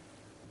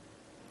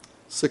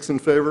 6 in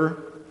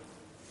favor,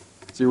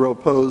 0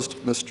 opposed.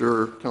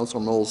 Mr.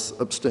 Councilor Moll's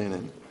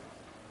abstaining.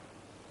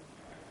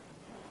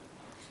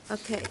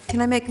 Okay,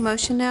 can I make a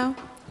motion now?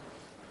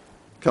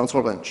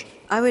 Councilor Lynch.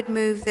 I would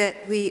move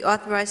that we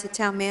authorize the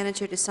town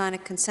manager to sign a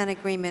consent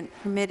agreement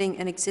permitting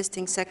an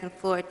existing second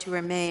floor to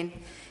remain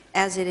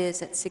as it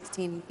is at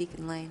 16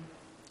 Beacon Lane.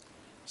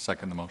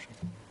 Second the motion.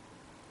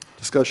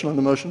 Discussion on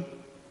the motion?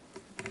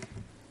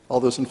 All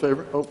those in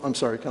favor? Oh, I'm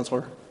sorry,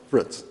 Councilor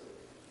Fritz.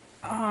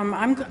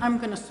 I'm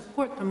going to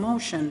support the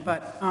motion,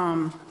 but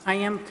I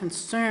am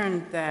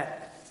concerned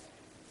that,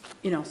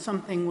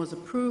 something was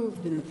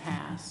approved in the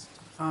past,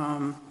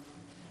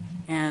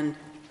 and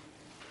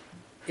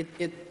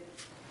it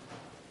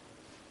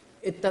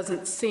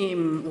doesn't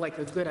seem like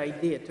a good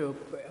idea to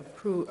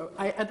approve.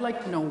 I'd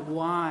like to know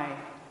why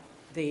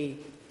the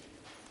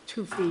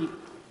 2 feet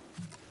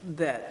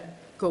that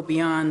go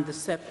beyond the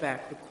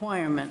setback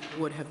requirement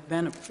would have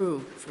been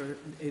approved for,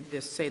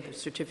 say, the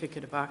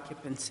certificate of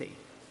occupancy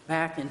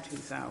back in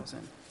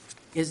 2000.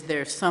 Is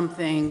there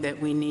something that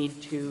we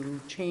need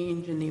to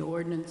change in the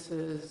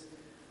ordinances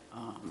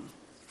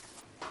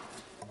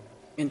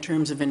in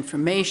terms of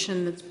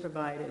information that's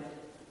provided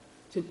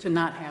to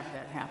not have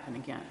that happen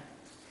again?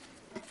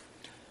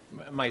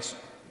 My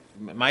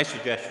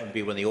suggestion would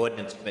be when the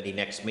ordinance committee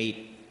next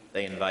meet,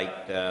 they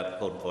invite the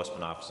code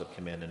enforcement officer to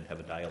come in and have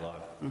a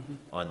dialogue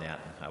on that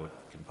and how it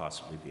can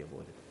possibly be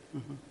avoided.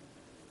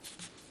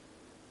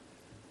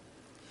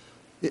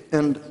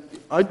 And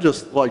I'd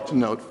just like to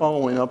note,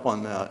 following up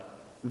on that,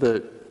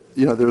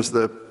 there's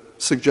the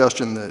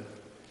suggestion that,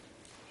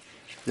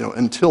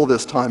 until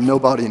this time,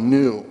 nobody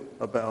knew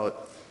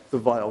about the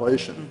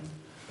violation.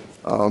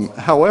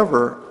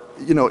 However,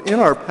 in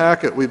our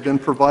packet, we've been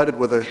provided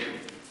with a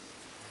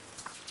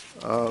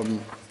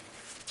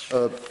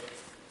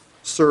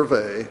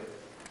survey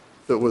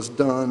that was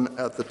done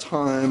at the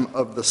time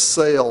of the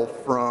sale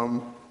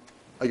from,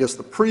 I guess,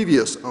 the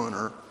previous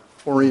owner,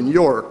 Maureen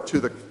York, to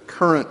the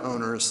current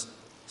owners,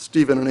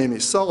 Stephen and Amy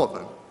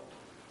Sullivan.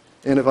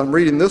 And if I'm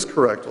reading this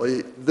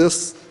correctly,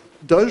 this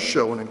does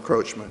show an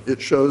encroachment.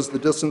 It shows the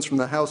distance from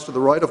the house to the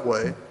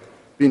right-of-way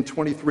being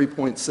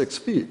 23.6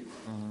 feet,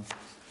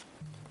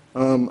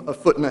 a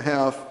foot and a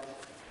half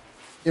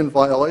in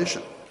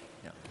violation.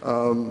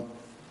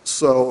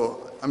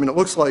 So, I mean, it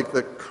looks like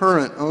the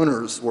current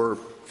owners were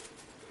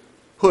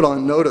put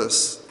on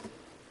notice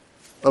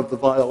of the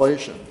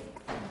violation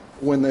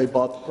when they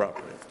bought the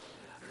property.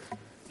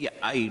 Yeah,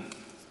 I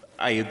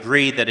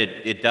agree that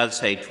it does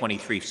say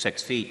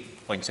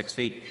 0.6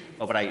 feet,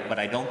 but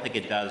I don't think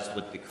it does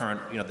with the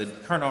current, the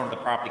current owner of the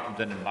property comes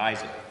in and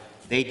buys it.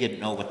 They didn't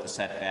know what the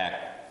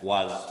setback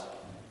was,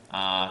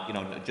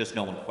 just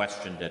no one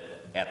questioned it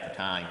at the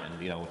time. And,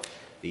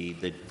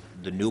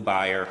 the new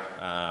buyer,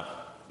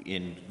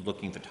 in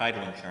looking for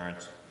title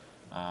insurance,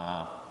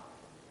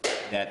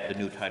 that the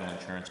new title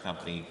insurance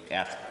company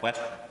asked the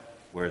question,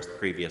 whereas the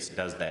previous,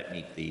 does that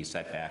meet the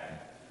setback? And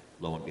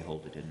lo and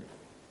behold, it didn't.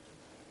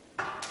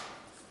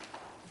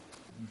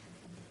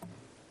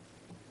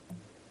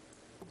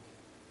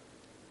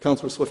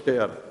 Councilor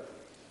Swift-Gayetta.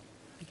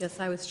 I guess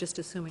I was just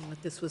assuming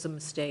that this was a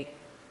mistake.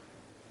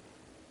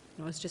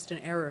 It was just an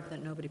error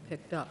that nobody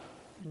picked up,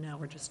 and now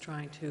we're just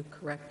trying to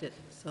correct it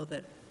so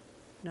that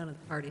none of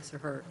the parties are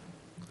hurt.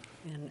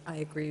 And I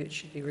agree it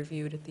should be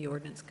reviewed at the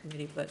ordinance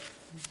committee, but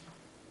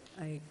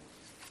I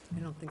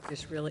don't think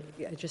there's really,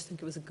 I just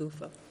think it was a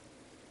goof-up.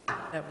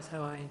 That was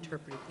how I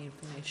interpreted the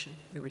information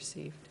we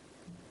received.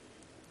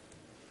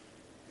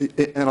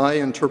 And I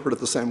interpret it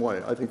the same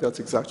way. I think that's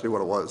exactly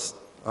what it was.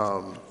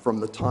 From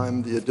the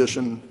time the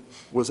addition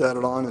was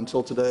added on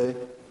until today,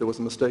 there was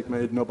a mistake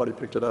made, nobody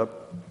picked it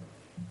up,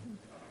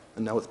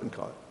 and now it's been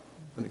caught.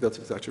 I think that's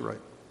exactly right.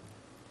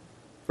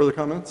 Further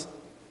comments?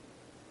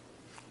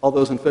 All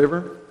those in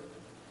favor?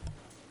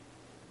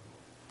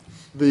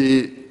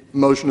 The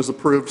motion is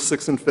approved,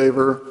 6 in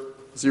favor,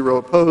 0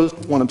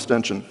 opposed, 1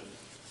 abstention.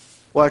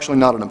 Well, actually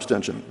not an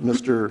abstention.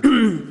 Mr.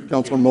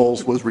 Councilor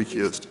Moles was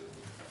recused.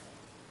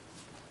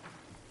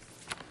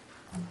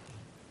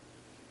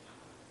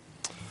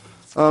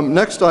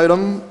 Next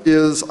item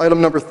is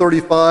item number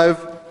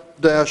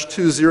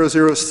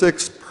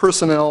 35-2006,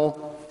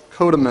 Personnel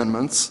Code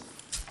Amendments.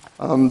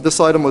 This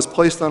item was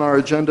placed on our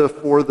agenda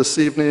for this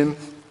evening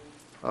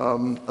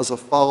as a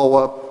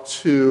follow-up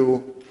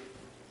to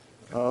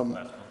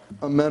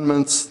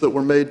amendments that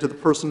were made to the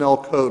Personnel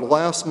Code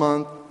last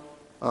month.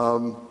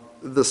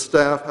 The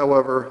staff,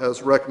 however,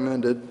 has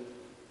recommended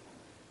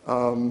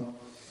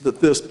that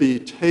this be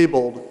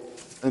tabled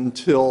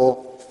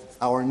until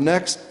our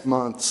next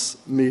month's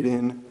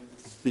meeting,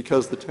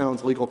 because the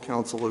town's legal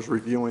counsel is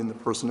reviewing the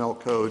personnel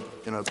code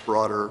in a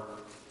broader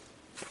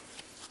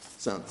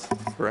sense,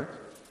 correct?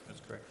 That's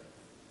correct.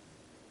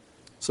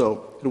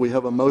 So, do we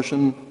have a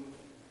motion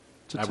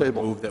to I would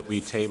table? move that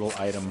we table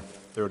item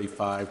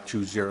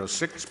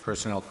 35206,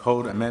 Personnel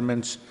Code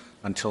Amendments,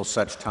 until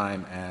such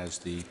time as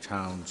the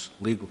town's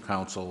legal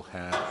counsel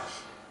has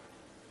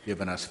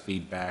given us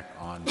feedback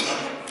on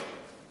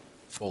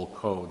full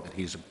code that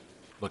he's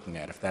looking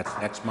at. If that's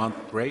next month,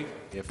 great.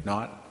 If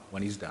not,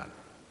 when he's done.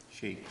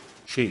 She,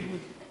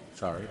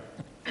 sorry.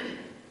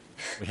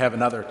 We have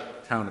another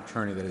town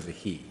attorney that is a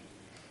he.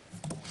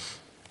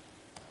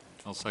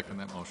 I'll second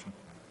that motion.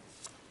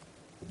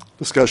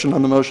 Discussion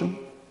on the motion?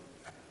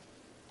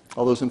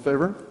 All those in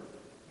favor?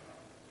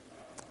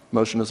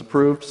 Motion is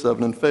approved,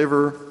 7 in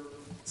favor,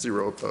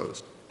 0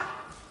 opposed.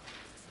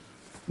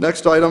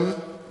 Next item,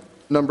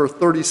 number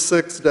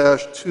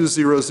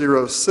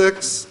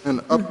 36-2006, an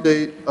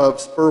update of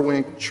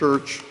Spurwink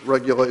Church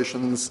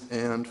regulations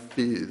and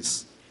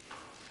fees.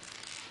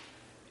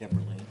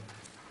 Deborah Lane.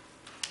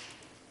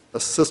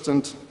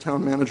 Assistant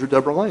Town Manager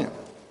Deborah Lane.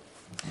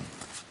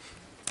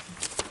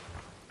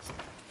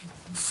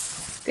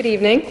 Good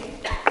evening.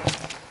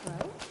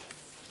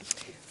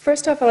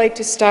 First off, I'd like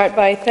to start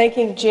by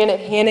thanking Janet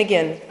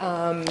Hannigan.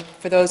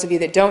 For those of you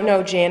that don't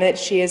know Janet,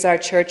 she is our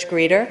church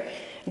greeter.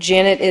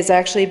 Janet is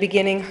actually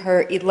beginning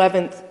her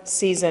 11th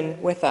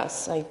season with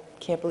us. I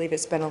can't believe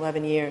it's been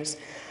 11 years.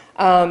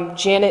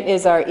 Janet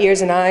is our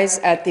ears and eyes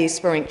at the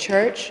Spurwink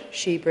Church.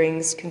 She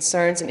brings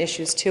concerns and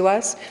issues to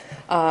us.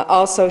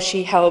 Also,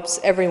 she helps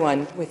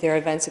everyone with their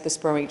events at the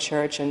Spurwink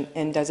Church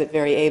and does it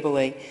very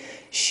ably.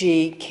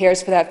 She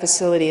cares for that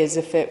facility as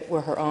if it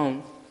were her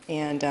own,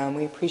 and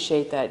we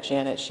appreciate that,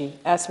 Janet. She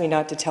asked me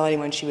not to tell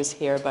anyone she was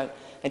here, but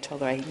I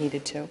told her I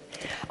needed to.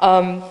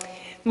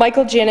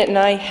 Michael, Janet, and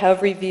I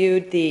have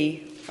reviewed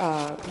the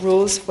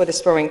rules for the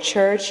Spurwink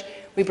Church.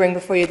 We bring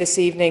before you this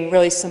evening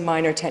really some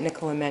minor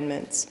technical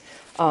amendments.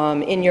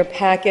 In your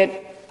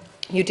packet,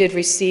 you did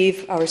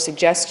receive our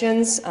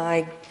suggestions.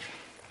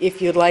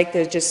 If you'd like,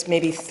 there's just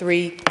maybe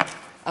 3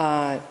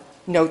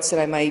 notes that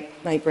I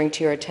might bring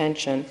to your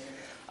attention.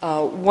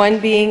 One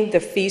being the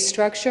fee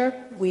structure.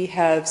 We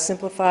have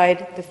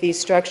simplified the fee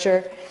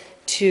structure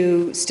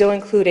to still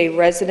include a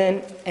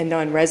resident and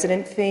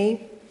non-resident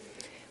fee.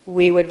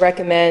 We would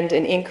recommend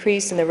an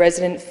increase in the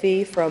resident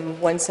fee from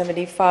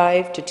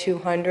 $175 to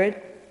 $200,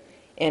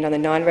 and on the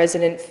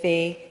non-resident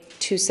fee,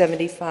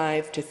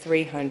 $275 to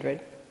 $300.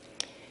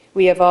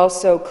 We have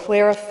also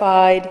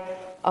clarified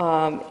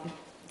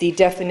the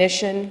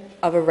definition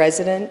of a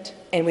resident,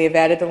 and we have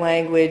added the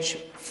language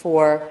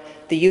for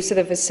the use of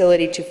the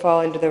facility to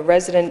fall into the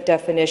resident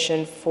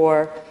definition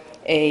for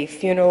a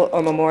funeral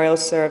or memorial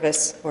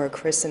service or a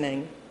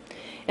christening.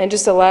 And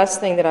just the last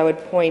thing that I would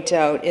point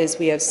out is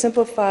we have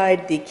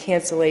simplified the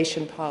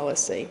cancellation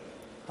policy.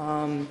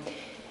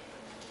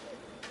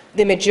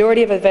 The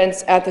majority of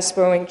events at the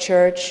Spurwink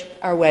Church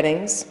are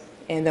weddings,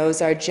 and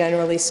those are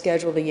generally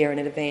scheduled a year in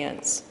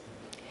advance.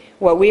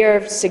 What we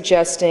are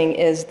suggesting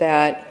is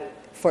that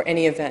for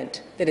any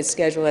event that is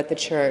scheduled at the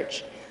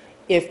church,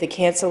 if the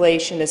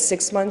cancellation is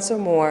 6 months or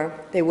more,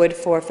 they would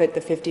forfeit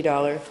the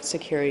 $50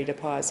 security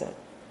deposit.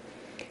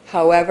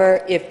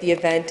 However, if the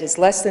event is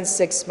less than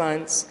 6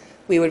 months,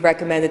 we would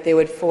recommend that they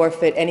would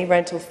forfeit any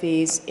rental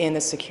fees and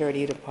the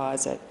security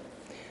deposit.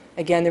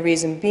 Again, the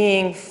reason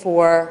being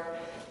for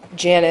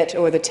Janet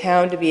or the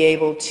town to be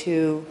able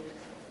to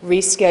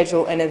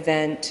reschedule an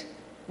event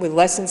with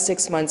less than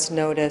 6 months'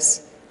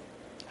 notice,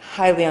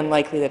 highly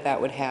unlikely that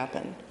that would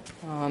happen.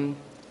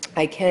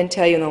 I can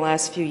tell you in the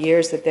last few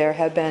years that there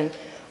have been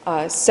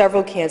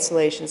several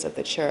cancellations of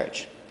the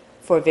church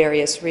for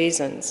various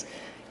reasons.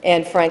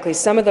 And frankly,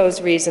 some of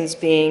those reasons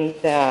being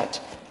that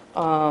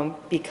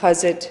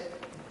because it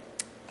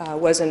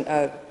wasn't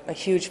a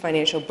huge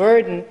financial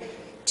burden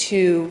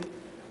to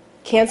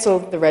cancel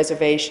the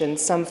reservation,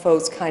 some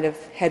folks kind of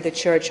had the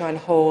church on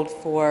hold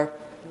for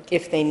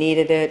if they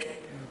needed it,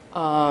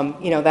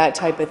 that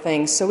type of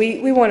thing. So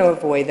we want to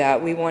avoid that.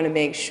 We want to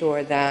make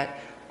sure that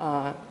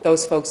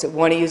those folks that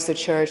want to use the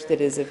church,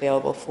 that is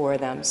available for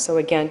them. So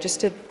again, just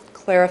to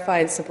clarify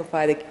and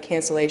simplify the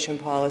cancellation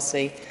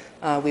policy,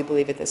 we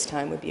believe at this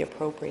time would be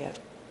appropriate.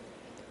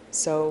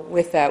 So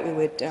with that, we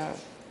would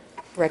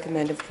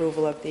recommend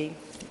approval of the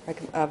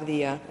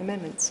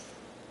amendments.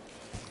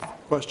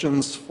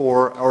 Questions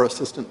for our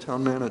Assistant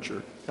Town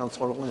Manager,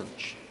 Councilor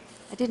Lynch?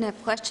 I didn't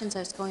have questions. I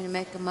was going to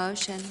make a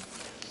motion.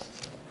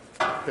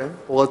 Okay,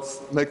 well,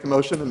 let's make the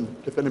motion, and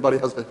if anybody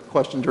has a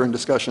question during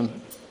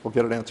discussion, we'll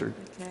get it answered.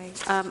 Okay.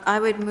 I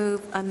would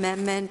move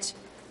amendment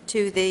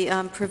to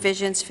the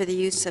provisions for the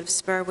use of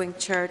Spurwink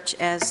Church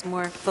as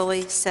more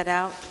fully set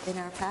out in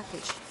our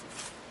package.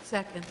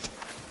 Second.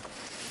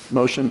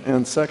 Motion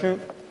and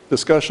second.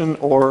 Discussion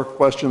or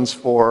questions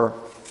for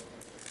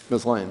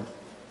Ms. Lane?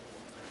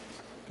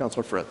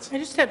 Councilor Fritz. I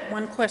just had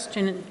one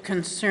question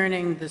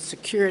concerning the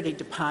security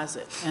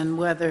deposit and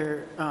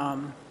whether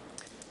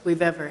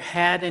we've ever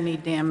had any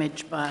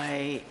damage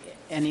by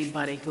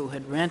anybody who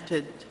had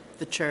rented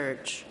the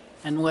church,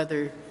 and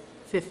whether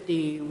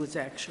 50 was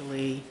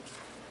actually,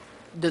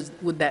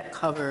 would that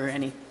cover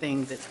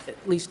anything that at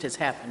least has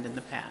happened in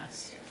the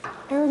past?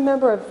 I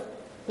remember,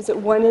 was it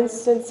one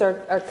instance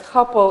or a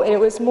couple, and it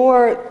was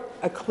more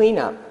a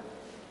cleanup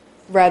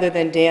rather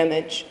than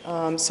damage.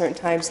 Certain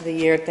times of the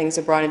year, things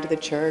are brought into the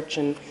church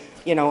and,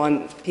 you know,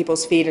 on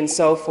people's feet and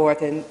so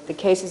forth. And the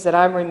cases that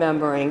I'm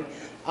remembering,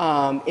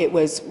 it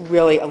was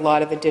really a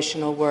lot of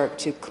additional work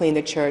to clean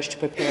the church, to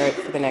prepare it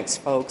for the next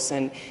folks.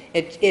 And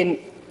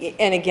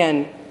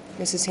again,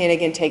 Mrs.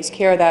 Hannigan takes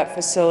care of that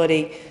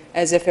facility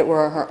as if it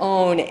were her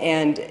own,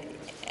 and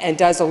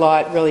does a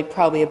lot, really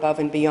probably above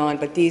and beyond.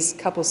 But these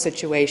couple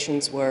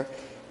situations were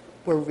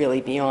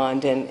really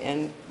beyond,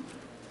 and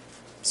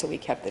so we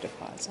kept the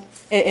deposit,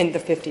 and the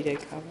 50 did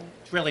cover it.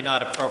 It's really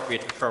not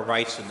appropriate to throw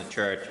rice in the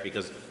church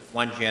because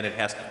one Janet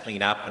has to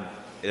clean up, and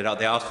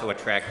they also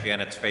attract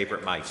Janet's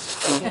favorite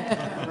mice.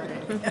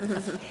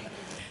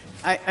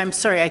 I'm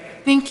sorry, I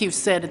think you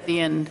said at the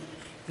end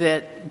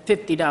that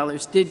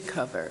 $50 did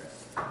cover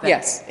that.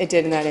 Yes, it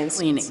did in that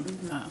instance.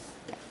 Cleaning. Oh.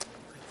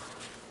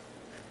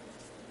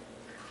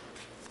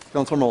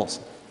 Councilor Moles.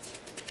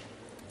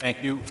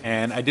 Thank you.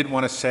 And I did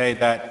want to say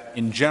that,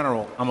 in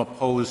general, I'm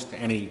opposed to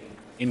any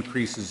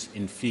increases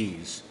in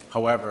fees.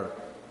 However,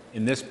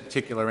 in this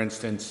particular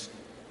instance,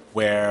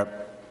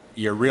 where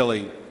you're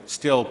really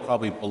still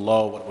probably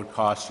below what it would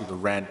cost you to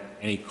rent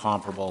any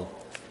comparable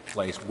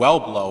place, well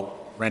below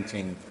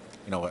renting,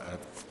 you know, a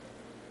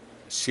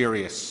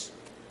serious,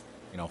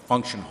 you know,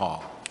 function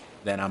hall,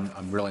 then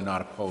I'm really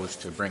not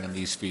opposed to bringing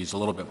these fees a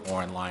little bit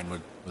more in line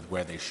with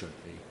where they should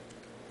be.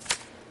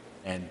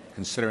 And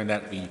considering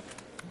that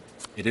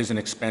it is an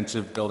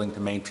expensive building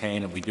to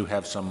maintain, and we do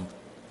have some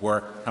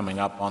work coming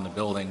up on the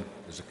building,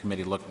 there's a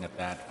committee looking at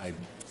that, I am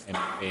in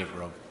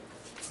favor of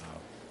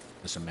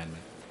this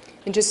amendment.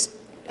 And just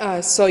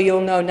so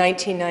you'll know,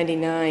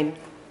 1999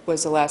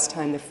 was the last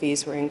time the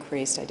fees were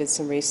increased. I did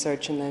some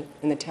research in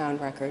the town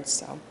records,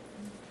 so.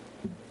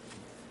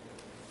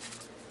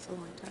 It's a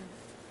long time.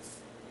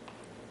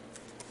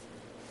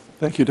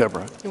 Thank you,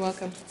 Deborah. You're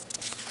welcome.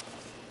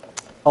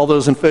 All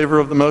those in favor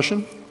of the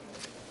motion?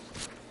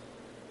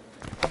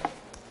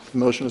 The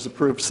motion is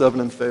approved,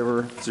 7 in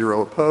favor,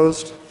 0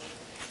 opposed.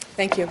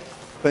 Thank you.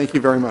 Thank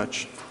you very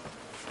much.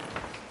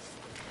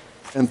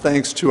 And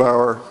thanks to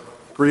our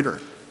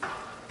greeter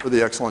for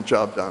the excellent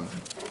job done.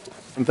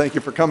 And thank you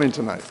for coming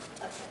tonight.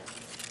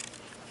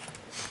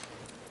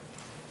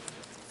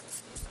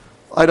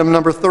 Item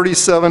number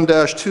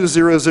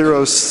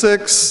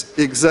 37-2006,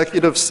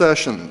 executive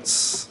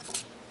sessions.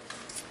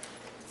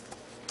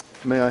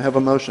 May I have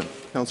a motion?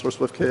 Councilor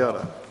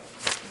Swift-Kayada.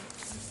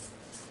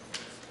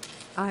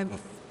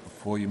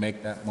 Before you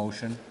make that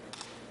motion,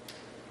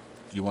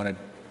 do you want to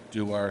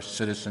do our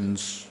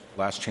citizens,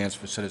 last chance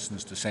for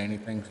citizens to say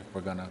anything if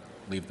we're going to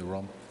leave the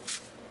room?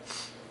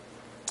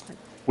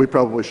 We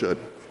probably should.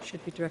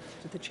 Should be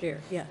directed to the chair,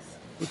 yes.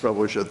 We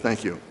probably should.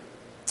 Thank you.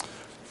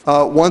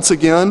 Once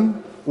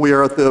again, we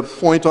are at the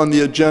point on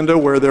the agenda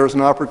where there's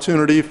an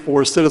opportunity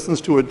for citizens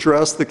to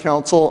address the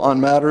council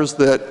on matters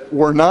that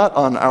were not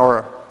on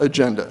our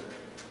agenda.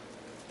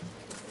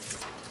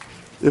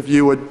 If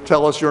you would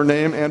tell us your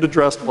name and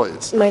address,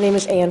 please. My name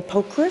is Ann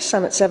Pokris.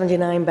 I'm at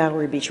 79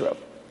 Bowery Beach Road.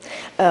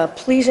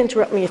 Please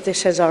interrupt me if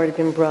this has already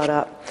been brought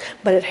up,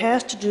 but it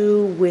has to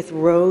do with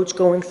roads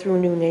going through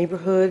new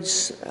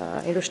neighborhoods.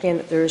 I understand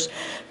that there's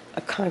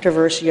a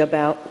controversy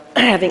about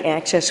having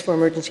access for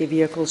emergency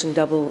vehicles and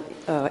double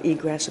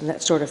egress and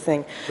that sort of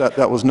thing.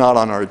 That was not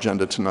on our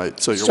agenda tonight,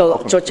 so you're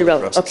welcome So it's to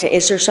irrelevant. address it. Okay,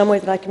 is there some way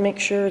that I can make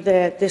sure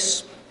that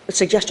this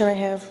suggestion I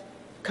have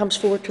comes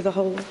forward to the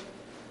whole?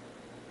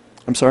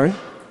 I'm sorry?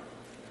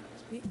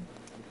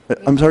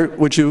 I'm sorry,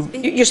 would you?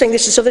 You're saying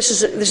this is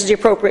the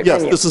appropriate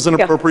venue? Yes, this is an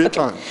appropriate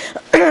time.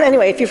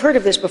 Anyway, if you've heard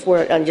of this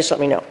before, just let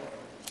me know.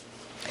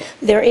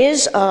 There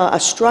is a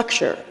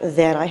structure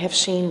that I have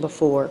seen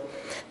before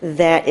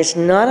that is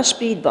not a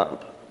speed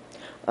bump,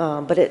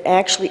 but it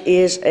actually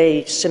is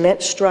a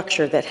cement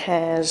structure that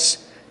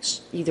has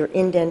either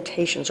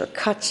indentations or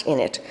cuts in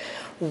it,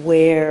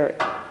 where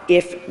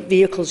if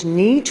vehicles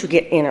need to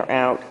get in or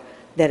out,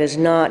 that is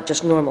not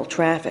just normal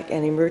traffic,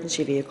 and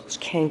emergency vehicles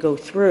can go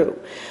through.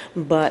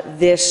 But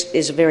this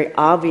is a very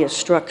obvious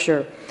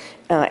structure,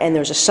 and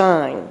there's a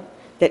sign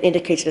that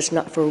indicates that it's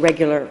not for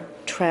regular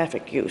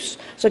traffic use.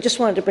 So I just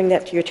wanted to bring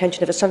that to your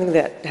attention. If it's something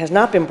that has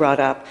not been brought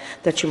up,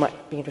 that you might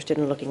be interested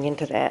in looking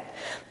into that.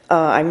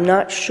 I'm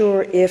not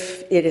sure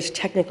if it is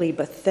technically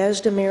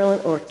Bethesda,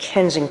 Maryland, or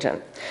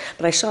Kensington,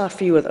 but I saw a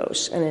few of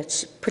those, and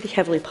it's a pretty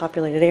heavily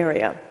populated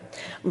area,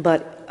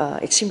 but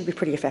it seemed to be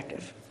pretty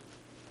effective.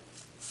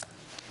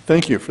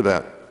 Thank you for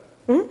that.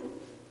 Mr.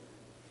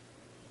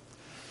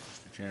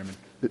 Chairman.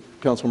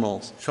 Councilor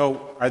Moles.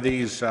 So are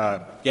these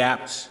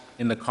gaps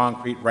in the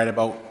concrete right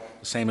about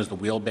the same as the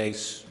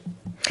wheelbase?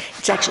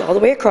 It's actually all the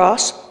way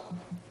across.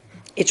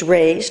 It's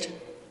raised.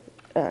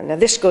 Now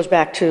this goes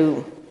back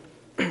to,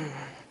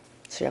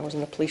 see, I was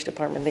in the police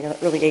department in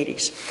the early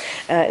 80s.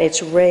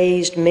 It's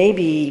raised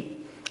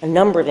maybe a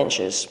number of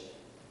inches,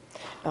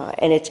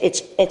 and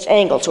it's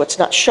angled, so it's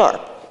not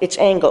sharp. it's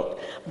angled,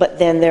 but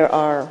then there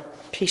are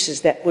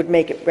pieces that would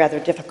make it rather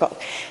difficult.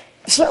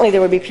 Certainly,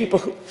 there would be people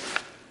who,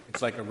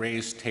 It's like a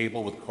raised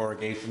table with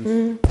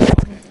corrugations?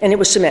 and it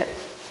was cement.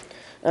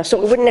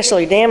 So it wouldn't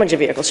necessarily damage a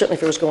vehicle, certainly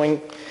if it was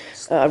going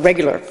a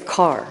regular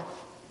car.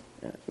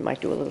 It might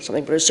do a little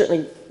something, but it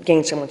certainly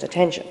gained someone's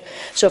attention.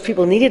 So if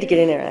people needed to get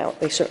in and out,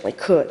 they certainly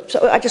could.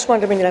 So I just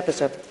wanted to bring it up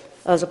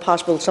as a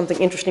possible, something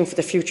interesting for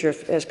the future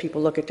as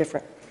people look at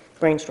different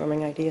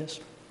brainstorming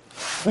ideas.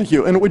 Thank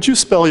you. And would you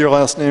spell your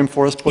last name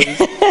for us,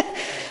 please?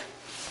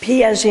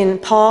 P as in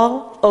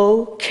Paul,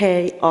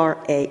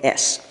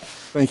 O-K-R-A-S.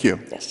 Thank you.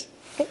 Yes.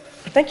 Okay.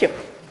 Thank you.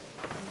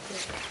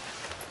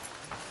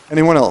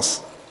 Anyone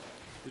else?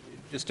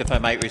 Just if I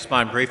might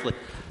respond briefly.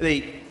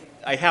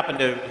 I happen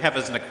to have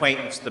as an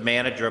acquaintance the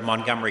manager of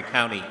Montgomery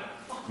County,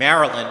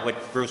 Maryland, with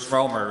Bruce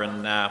Romer,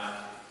 and,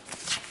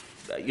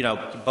 you know,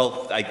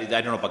 both, I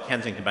don't know about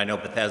Kensington, but I know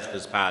Bethesda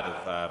is part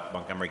of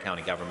Montgomery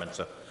County government,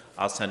 so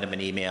I'll send him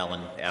an email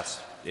and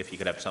ask if he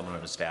could have someone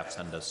on the staff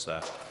send us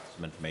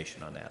some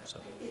information on that,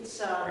 so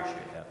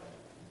appreciate that.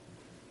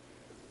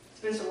 It's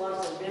been so long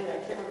since I've been there, I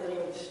can't remember the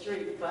name of the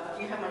street, but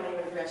you have my name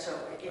and address, so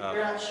if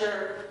you're not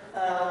sure,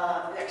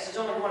 because there's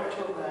only one or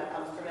two of them that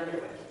I'm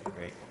familiar with.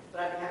 Great.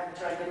 But I'd be happy to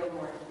try to get a little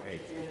more.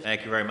 Great.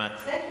 Thank you very much.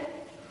 Thank you.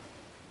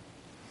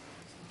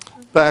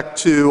 Back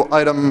to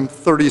item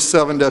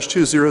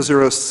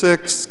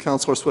 37-2006,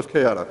 Councilor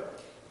Swift-Kayada.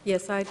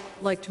 Yes, I'd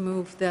like to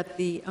move that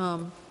the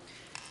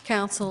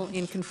council,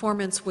 in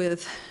conformance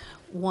with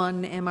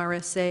 1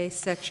 MRSA,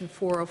 Section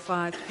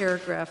 405,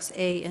 paragraphs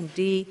A and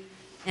D,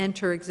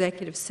 enter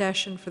executive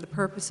session for the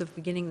purpose of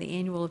beginning the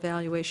annual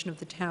evaluation of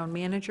the town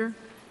manager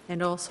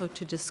and also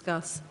to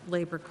discuss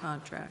labor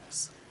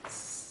contracts.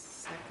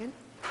 Second?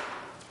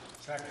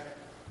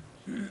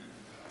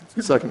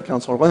 Second,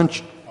 Councilor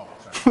Lynch.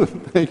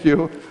 Thank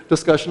you.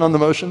 Discussion on the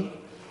motion?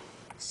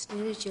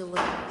 Snooze, you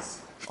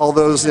lose. All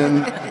those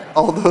in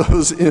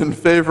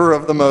favor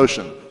of the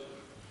motion?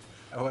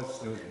 I was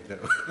snoozing too.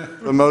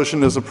 The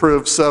motion is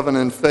approved, 7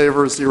 in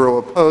favor, 0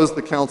 opposed.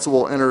 The council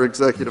will enter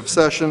executive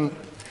session.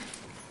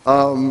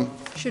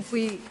 Should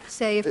we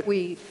say if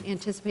we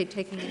anticipate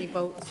taking any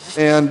votes?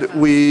 And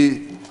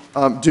we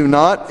do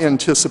not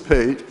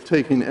anticipate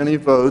taking any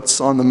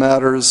votes on the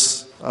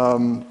matters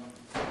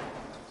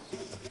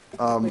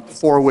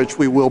for which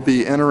we will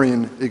be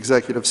entering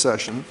executive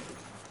session.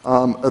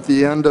 At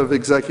the end of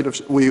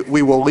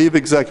we will leave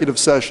executive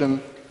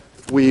session.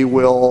 We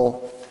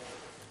will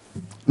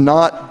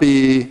not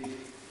be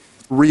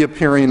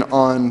reappearing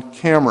on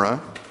camera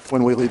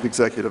when we leave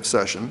executive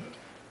session.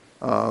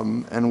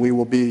 And we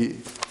will be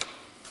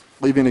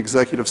leaving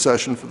executive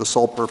session for the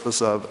sole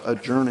purpose of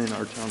adjourning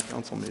our town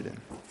council meeting.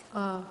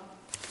 I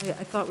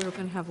thought we were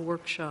going to have a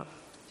workshop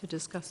to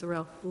discuss the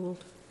Ralph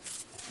Gould.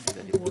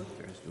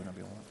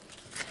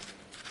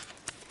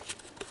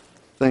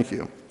 Thank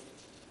you.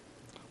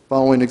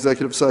 Following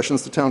executive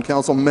sessions, the town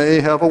council may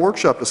have a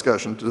workshop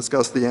discussion to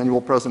discuss the annual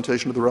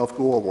presentation of the Ralph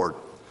Gould Award,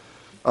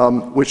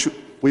 which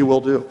we will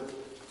do.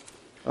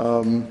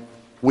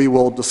 We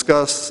will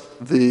discuss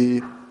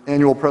the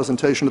annual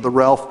presentation of the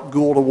Ralph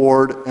Gould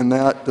Award, and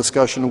that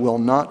discussion will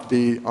not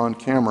be on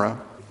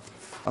camera,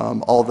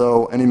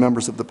 although any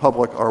members of the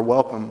public are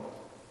welcome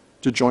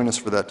to join us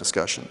for that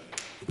discussion.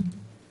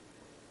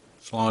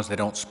 As long as they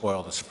don't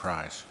spoil the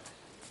surprise.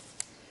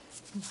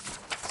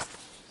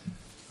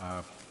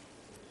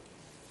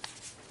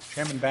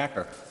 Chairman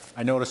Backer,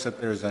 I noticed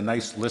that there's a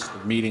nice list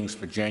of meetings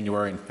for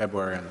January and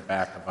February on the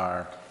back of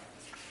our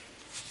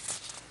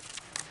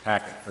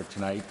packet for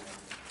tonight.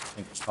 I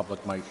think the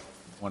public might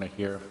want to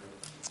hear.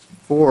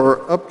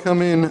 For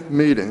upcoming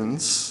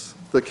meetings,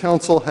 the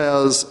council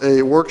has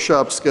a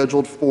workshop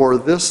scheduled for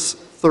this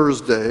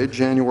Thursday,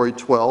 January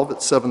 12 at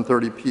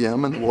 7:30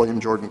 p.m. in the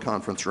William Jordan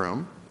Conference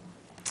Room.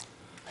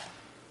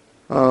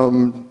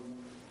 Do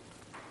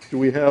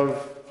we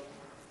have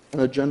an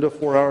agenda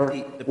for our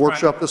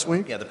workshop this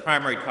week? Yeah, the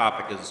primary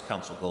topic is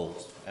council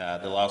goals.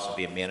 There'll also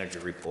be a manager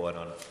report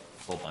on a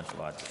whole bunch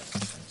of odd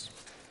things.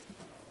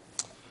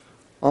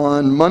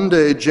 On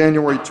Monday,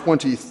 January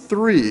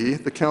 23,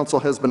 the council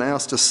has been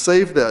asked to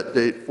save that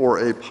date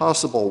for a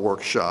possible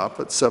workshop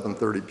at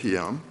 7:30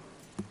 p.m.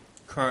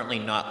 Currently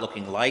not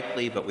looking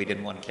likely, but we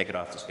didn't want to take it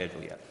off the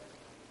schedule yet.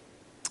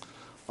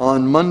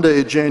 On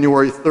Monday,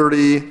 January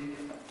 30,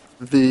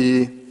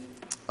 the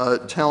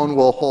town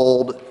will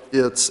hold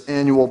its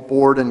annual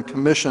board and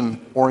commission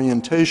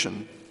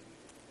orientation.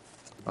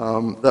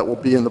 That will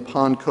be in the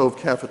Pond Cove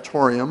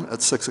Cafetorium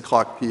at 6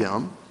 o'clock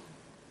p.m.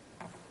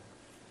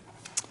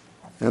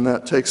 And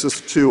that takes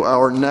us to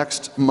our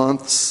next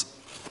month's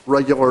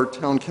regular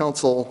town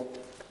council,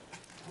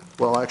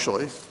 well,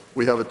 actually,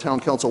 we have a town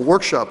council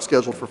workshop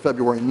scheduled for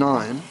February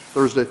 9,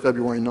 Thursday,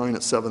 February 9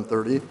 at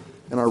 7:30,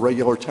 and our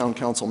regular town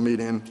council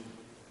meeting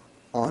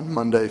on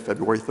Monday,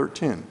 February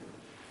 13.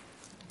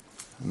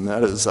 And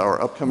that is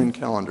our upcoming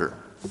calendar.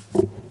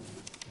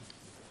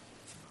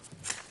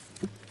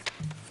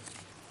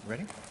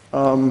 Ready?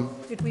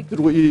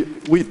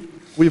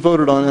 We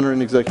voted on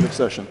entering executive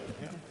session.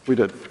 We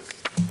did.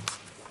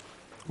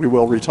 We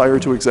will retire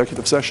to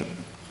executive session.